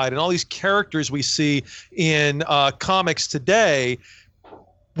Darkseid and all these characters we see in comics today,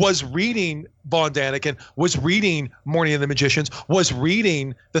 was reading Von Daniken, was reading Morning of the Magicians, was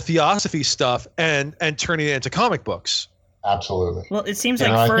reading the Theosophy stuff and turning it into comic books. Absolutely. Well, it seems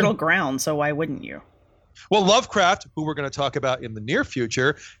like fertile ground, so why wouldn't you? Well, Lovecraft, who we're going to talk about in the near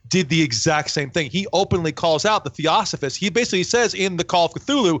future, did the exact same thing. He openly calls out the Theosophists. He basically says in the Call of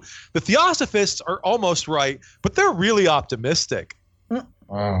Cthulhu, the Theosophists are almost right, but they're really optimistic.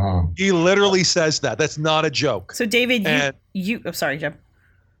 He literally says that. That's not a joke. So, David, I'm sorry, Jeb.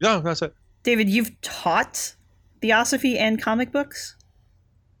 No, that's it. David, you've taught Theosophy and comic books?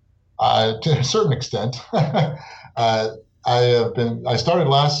 To a certain extent. I started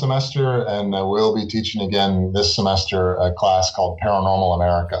last semester, and I will be teaching again this semester a class called Paranormal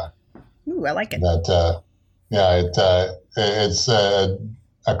America. Ooh, I like it. It's a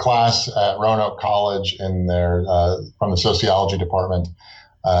class at Roanoke College in their from the sociology department,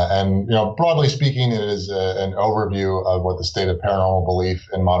 and broadly speaking, it is an overview of what the state of paranormal belief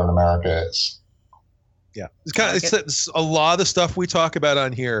in modern America is. Yeah, it's a lot of the stuff we talk about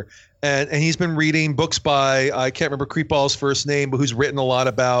on here. And he's been reading books by, I can't remember Creepball's first name, but who's written a lot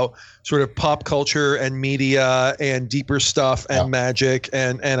about sort of pop culture and media and deeper stuff and magic.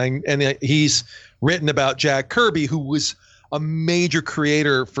 And he's written about Jack Kirby, who was a major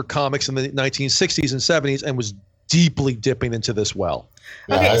creator for comics in the 1960s and 70s and was deeply dipping into this well.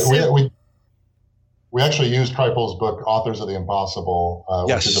 Yeah, we actually used Kripal's book, Authors of the Impossible,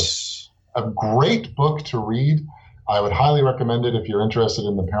 which is a great book to read. I would highly recommend it if you're interested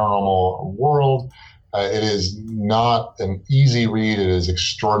in the paranormal world. It is not an easy read. It is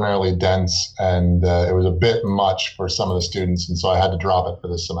extraordinarily dense, and it was a bit much for some of the students, and so I had to drop it for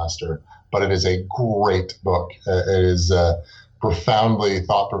this semester. But it is a great book. It is profoundly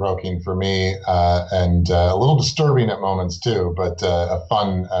thought-provoking for me, and a little disturbing at moments too, but a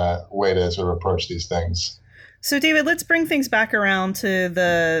fun way to sort of approach these things. So, David, let's bring things back around to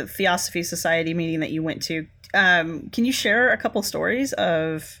the Theosophy Society meeting that you went to. Can you share a couple stories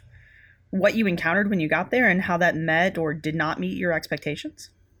of what you encountered when you got there and how that met or did not meet your expectations?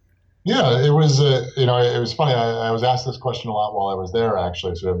 Yeah, it was, it was funny. I was asked this question a lot while I was there,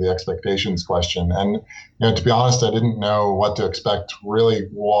 actually, sort of the expectations question. And, to be honest, I didn't know what to expect really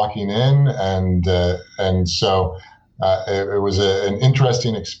walking in. And so it was an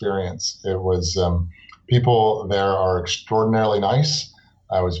interesting experience. It was, people there are extraordinarily nice.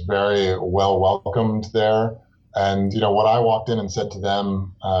 I was very well welcomed there. And, what I walked in and said to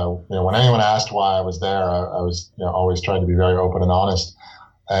them, when anyone asked why I was there, I was always trying to be very open and honest.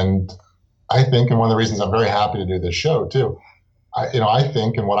 And I think, and one of the reasons I'm very happy to do this show too, I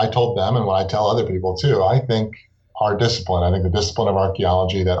think, and what I told them and what I tell other people too, I think our discipline, I think the discipline of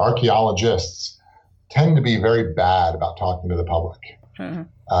archaeology, that archaeologists tend to be very bad about talking to the public. Mm-hmm.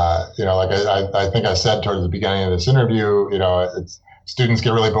 I think I said towards the beginning of this interview, students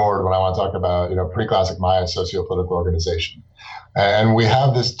get really bored when I want to talk about, pre-classic Maya socio-political organization. And we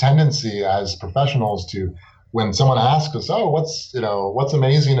have this tendency as professionals to, when someone asks us, what's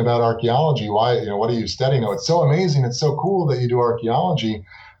amazing about archaeology? Why, what are you studying? Oh, it's so amazing. It's so cool that you do archaeology.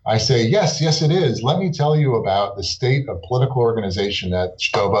 I say, yes, it is. Let me tell you about the state of political organization at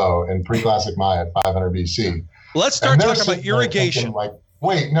Shtobo in pre-classic Maya at 500 BC. Let's start talking about irrigation.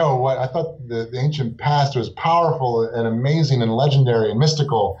 Wait, no, what I thought the ancient past was powerful and amazing and legendary and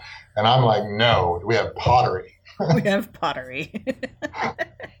mystical. And I'm like, no, we have pottery. We have pottery.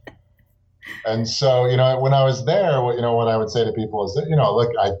 And so, when I was there, what I would say to people is that,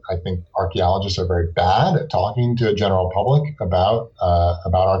 look, I think archaeologists are very bad at talking to a general public about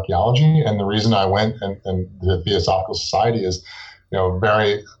archaeology. And the reason I went and the Theosophical Society is,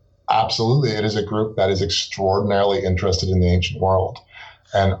 very absolutely, it is a group that is extraordinarily interested in the ancient world.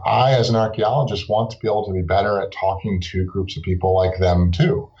 And I, as an archaeologist, want to be able to be better at talking to groups of people like them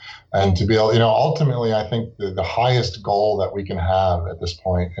too. And to be able, ultimately, I think the highest goal that we can have at this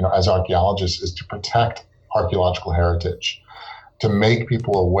point, as archaeologists, is to protect archaeological heritage, to make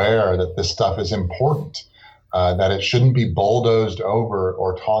people aware that this stuff is important, that it shouldn't be bulldozed over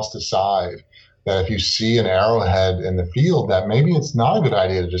or tossed aside, that if you see an arrowhead in the field, that maybe it's not a good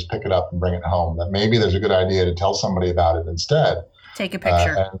idea to just pick it up and bring it home, that maybe there's a good idea to tell somebody about it instead. Take a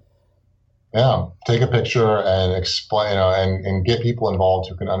picture. Take a picture and explain, and get people involved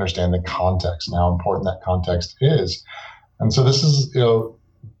who can understand the context and how important that context is. And so this is,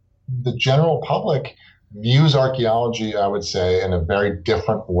 the general public views archaeology, I would say, in a very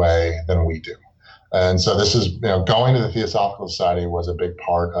different way than we do. And so this is, going to the Theosophical Society was a big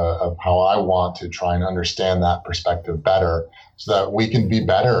part of how I want to try and understand that perspective better so that we can be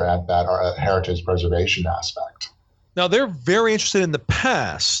better at that heritage preservation aspect. Now, they're very interested in the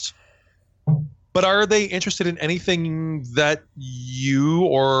past, but are they interested in anything that you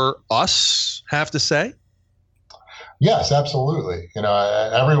or us have to say? Yes, absolutely.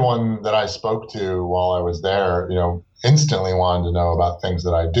 Everyone that I spoke to while I was there, instantly wanted to know about things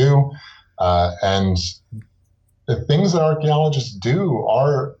that I do. And the things that archaeologists do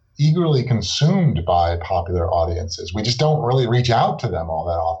are eagerly consumed by popular audiences. We just don't really reach out to them all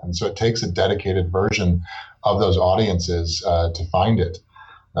that often. So it takes a dedicated version of those audiences to find it.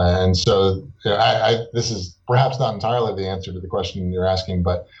 And so this is perhaps not entirely the answer to the question you're asking,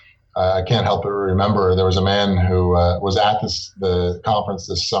 but I can't help but remember there was a man who was at the conference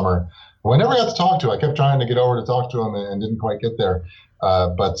this summer who I never got to talk to. I kept trying to get over to talk to him and didn't quite get there.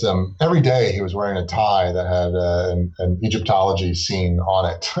 But every day he was wearing a tie that had an Egyptology scene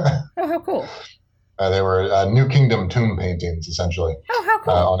on it. Oh, how cool. They were New Kingdom tomb paintings, essentially,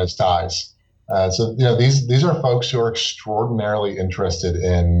 on his ties. So these are folks who are extraordinarily interested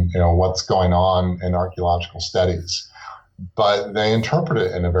in what's going on in archaeological studies, but they interpret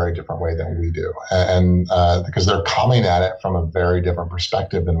it in a very different way than we do, and because they're coming at it from a very different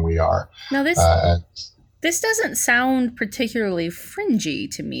perspective than we are. Now this doesn't sound particularly fringy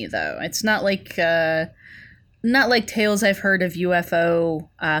to me, though. It's not like tales I've heard of UFO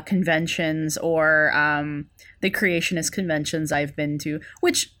conventions or the creationist conventions I've been to,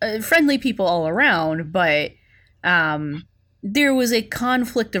 which friendly people all around, but there was a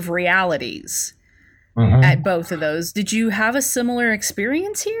conflict of realities at both of those. Did you have a similar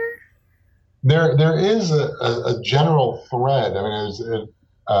experience here? There is a general thread. I mean,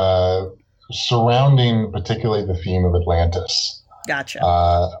 it's surrounding particularly the theme of Atlantis. Gotcha.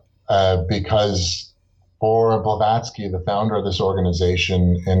 Because for Blavatsky, the founder of this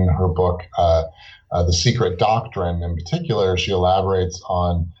organization, in her book, The Secret Doctrine in particular, she elaborates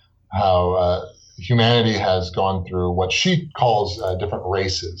on how humanity has gone through what she calls different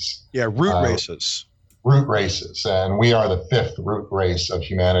races. Yeah, root races. Root races. And we are the fifth root race of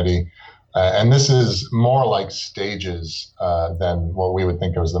humanity. And this is more like stages than what we would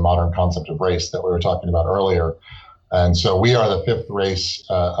think of as the modern concept of race that we were talking about earlier. And so we are the fifth race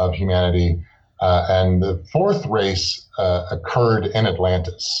of humanity. And the fourth race occurred in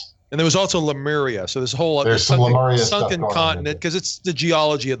Atlantis. And there was also Lemuria. So this whole sunken continent, because it's the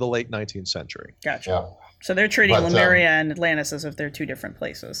geology of the late 19th century. Gotcha. Yeah. So they're treating Lemuria and Atlantis as if they're two different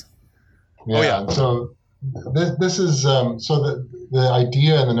places. Yeah. Oh, yeah. So this is so the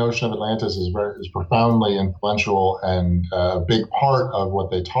idea and the notion of Atlantis is profoundly influential and a big part of what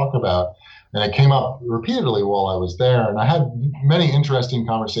they talk about. And it came up repeatedly while I was there. And I had many interesting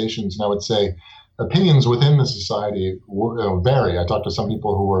conversations. And I would say opinions within the society vary. I talked to some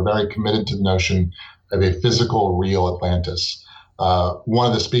people who were very committed to the notion of a physical, real Atlantis. One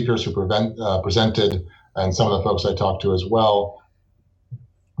of the speakers who presented, and some of the folks I talked to as well,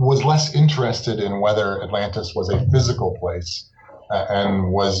 was less interested in whether Atlantis was a physical place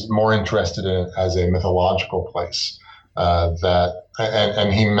and was more interested in it as a mythological place.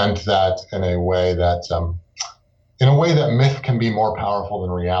 And he meant that in a way that myth can be more powerful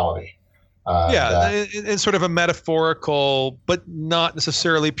than reality. In sort of a metaphorical, but not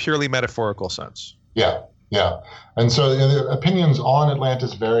necessarily purely metaphorical sense. Yeah. And so the opinions on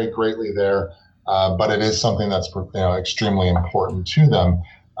Atlantis vary greatly there, but it is something that's extremely important to them.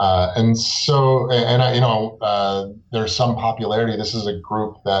 There's some popularity. This is a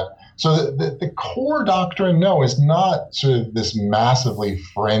group that, so the core doctrine, is not sort of this massively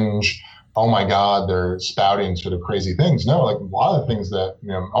fringe, oh my God, they're spouting sort of crazy things. No, like a lot of the things that,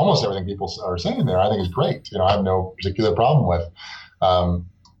 almost everything people are saying there, I think is great. I have no particular problem with.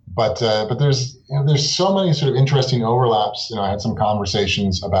 But there's so many sort of interesting overlaps. I had some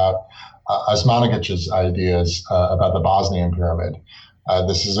conversations about Osmanagic's ideas about the Bosnian pyramid.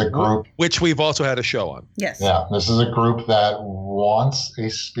 This is a group which we've also had a show on. Yes. Yeah, this is a group that wants a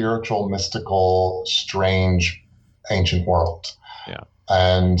spiritual, mystical, strange, ancient world. Yeah.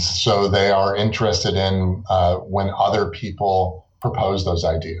 And so they are interested in when other people propose those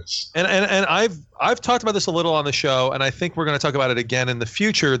ideas. And I've talked about this a little on the show, and I think we're going to talk about it again in the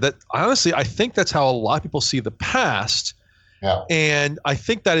future. That honestly, I think that's how a lot of people see the past. Yeah. And I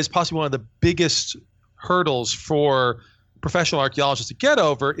think that is possibly one of the biggest hurdles for professional archaeologists to get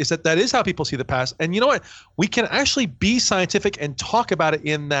over, is that is how people see the past. And you know what? We can actually be scientific and talk about it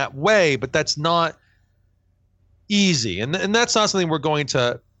in that way, but that's not easy. And that's not something we're going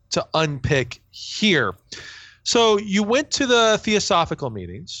to unpick here. So you went to the Theosophical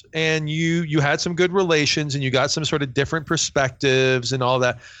meetings, and you had some good relations, and you got some sort of different perspectives and all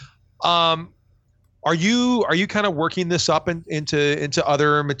that. Are you kind of working this up into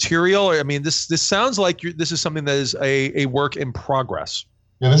other material? I mean, this sounds like this is something that is a work in progress.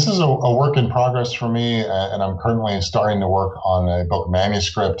 Yeah, this is a work in progress for me, and I'm currently starting to work on a book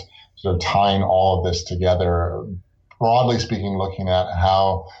manuscript, sort of tying all of this together. Broadly speaking, looking at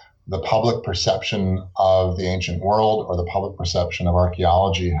how the public perception of the ancient world, or the public perception of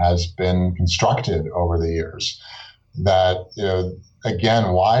archaeology, has been constructed over the years. That,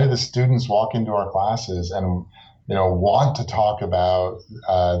 again, why do the students walk into our classes and want to talk about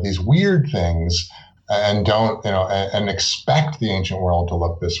these weird things and don't and expect the ancient world to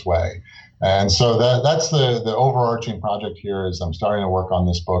look this way? And so that's the overarching project here. Is I'm starting to work on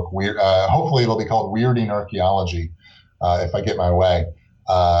this book. Hopefully it'll be called Weirding Archaeology, if I get my way,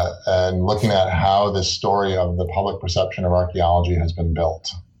 and looking at how this story of the public perception of archaeology has been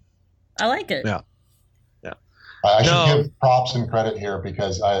built. I like it. Yeah. I should give props and credit here,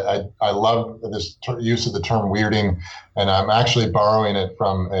 because I love this use of the term weirding, and I'm actually borrowing it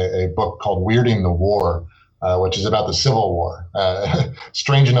from a book called Weirding the War, which is about the Civil War.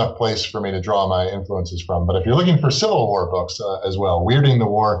 Strange enough place for me to draw my influences from. But if you're looking for Civil War books as well, Weirding the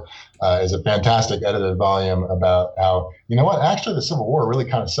War is a fantastic edited volume about how, actually the Civil War really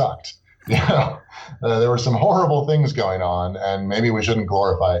kind of sucked. There were some horrible things going on, and maybe we shouldn't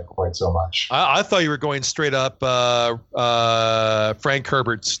glorify it quite so much. I thought you were going straight up Frank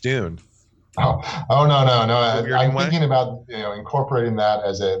Herbert's Dune. No. I'm thinking about incorporating that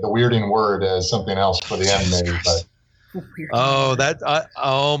as the weirding word as something else for the end, maybe. But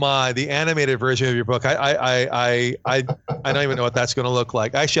the animated version of your book. I don't even know what that's going to look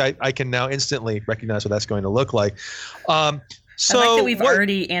like. Actually, I can now instantly recognize what that's going to look like. So I like that we've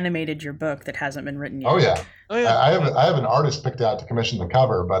already animated your book that hasn't been written yet. Oh yeah. I have an artist picked out to commission the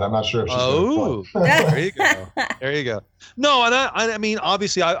cover, but I'm not sure if she's going to there you go. No, and I mean,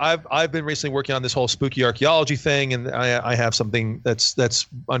 obviously, I've been recently working on this whole spooky archaeology thing, and I have something that's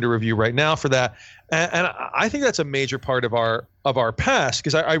under review right now for that, and I think that's a major part of our past,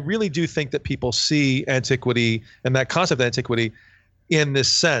 because I really do think that people see antiquity and that concept of antiquity in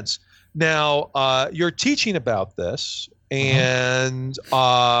this sense. Now, you're teaching about this. And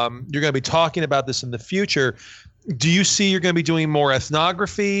you're going to be talking about this in the future. Do you see you're going to be doing more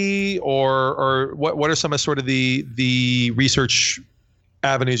ethnography, or what are some of sort of the research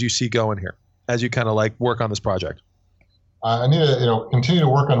avenues you see going here as you kind of like work on this project? I need to continue to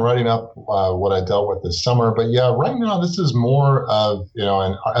work on writing up what I dealt with this summer. But yeah, right now this is more of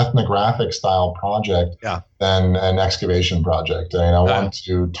an ethnographic style project than an excavation project. And I want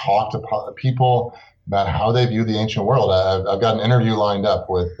to talk to people about how they view the ancient world. I've got an interview lined up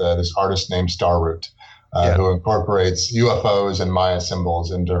with this artist named Starroot, who incorporates UFOs and Maya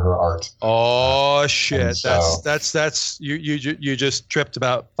symbols into her art. Oh shit! So, that's you just tripped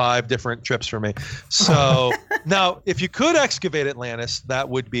about 5 different trips for me. So now, if you could excavate Atlantis, that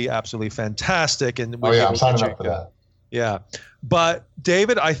would be absolutely fantastic. And I'm signing up for that. Yeah, but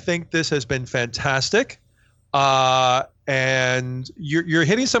David, I think this has been fantastic. And you're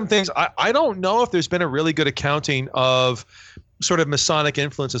hitting some things. I don't know if there's been a really good accounting of sort of Masonic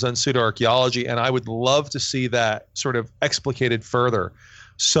influences on pseudoarchaeology, and I would love to see that sort of explicated further.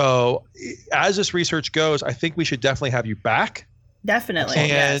 So as this research goes, I think we should definitely have you back. Definitely,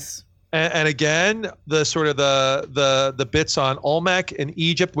 yes. And again, the sort of the bits on Olmec in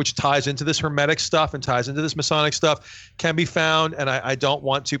Egypt, which ties into this Hermetic stuff and ties into this Masonic stuff, can be found. And I don't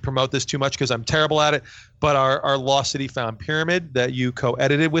want to promote this too much because I'm terrible at it, but our Lost City Found Pyramid that you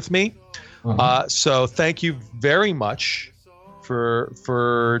co-edited with me. Mm-hmm. So thank you very much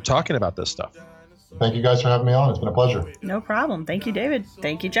for talking about this stuff. Thank you guys for having me on. It's been a pleasure. No problem. Thank you, David.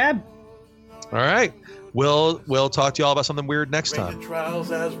 Thank you, Jeb. All right. We'll talk to you all about something weird next time.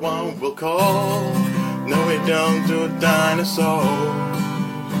 Trials as one will call. No, we don't do dinosaurs.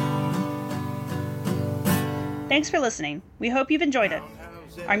 Thanks for listening. We hope you've enjoyed it.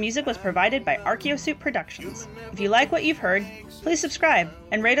 Our music was provided by Archaeosuit Productions. If you like what you've heard, please subscribe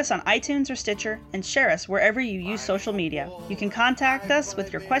and rate us on iTunes or Stitcher and share us wherever you use social media. You can contact us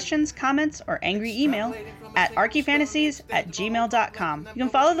with your questions, comments, or angry email at archyfantasies@gmail.com. You can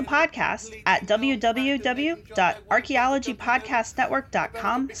follow the podcast at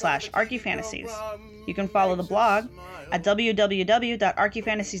www.archaeologypodcastnetwork.com/archyfantasies. You can follow the blog at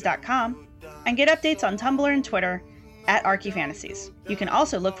www.archyfantasies.com and get updates on Tumblr and Twitter at archyfantasies. You can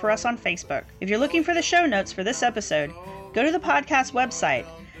also look for us on Facebook. If you're looking for the show notes for this episode, go to the podcast website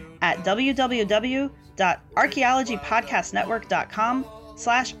at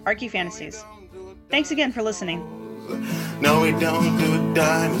www.archaeologypodcastnetwork.com/archyfantasies. Thanks again for listening. No, we don't do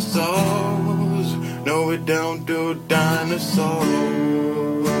dinosaurs. No, we don't do dinosaurs.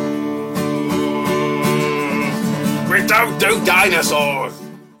 We don't do dinosaurs.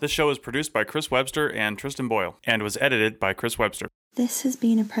 This show is produced by Chris Webster and Tristan Boyle, and was edited by Chris Webster. This has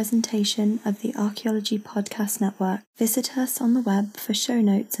been a presentation of the Archaeology Podcast Network. Visit us on the web for show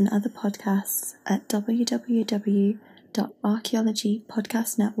notes and other podcasts at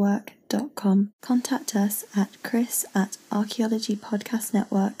www.archaeologypodcastnetwork.com. Contact us at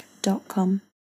chris@archaeologypodcastnetwork.com.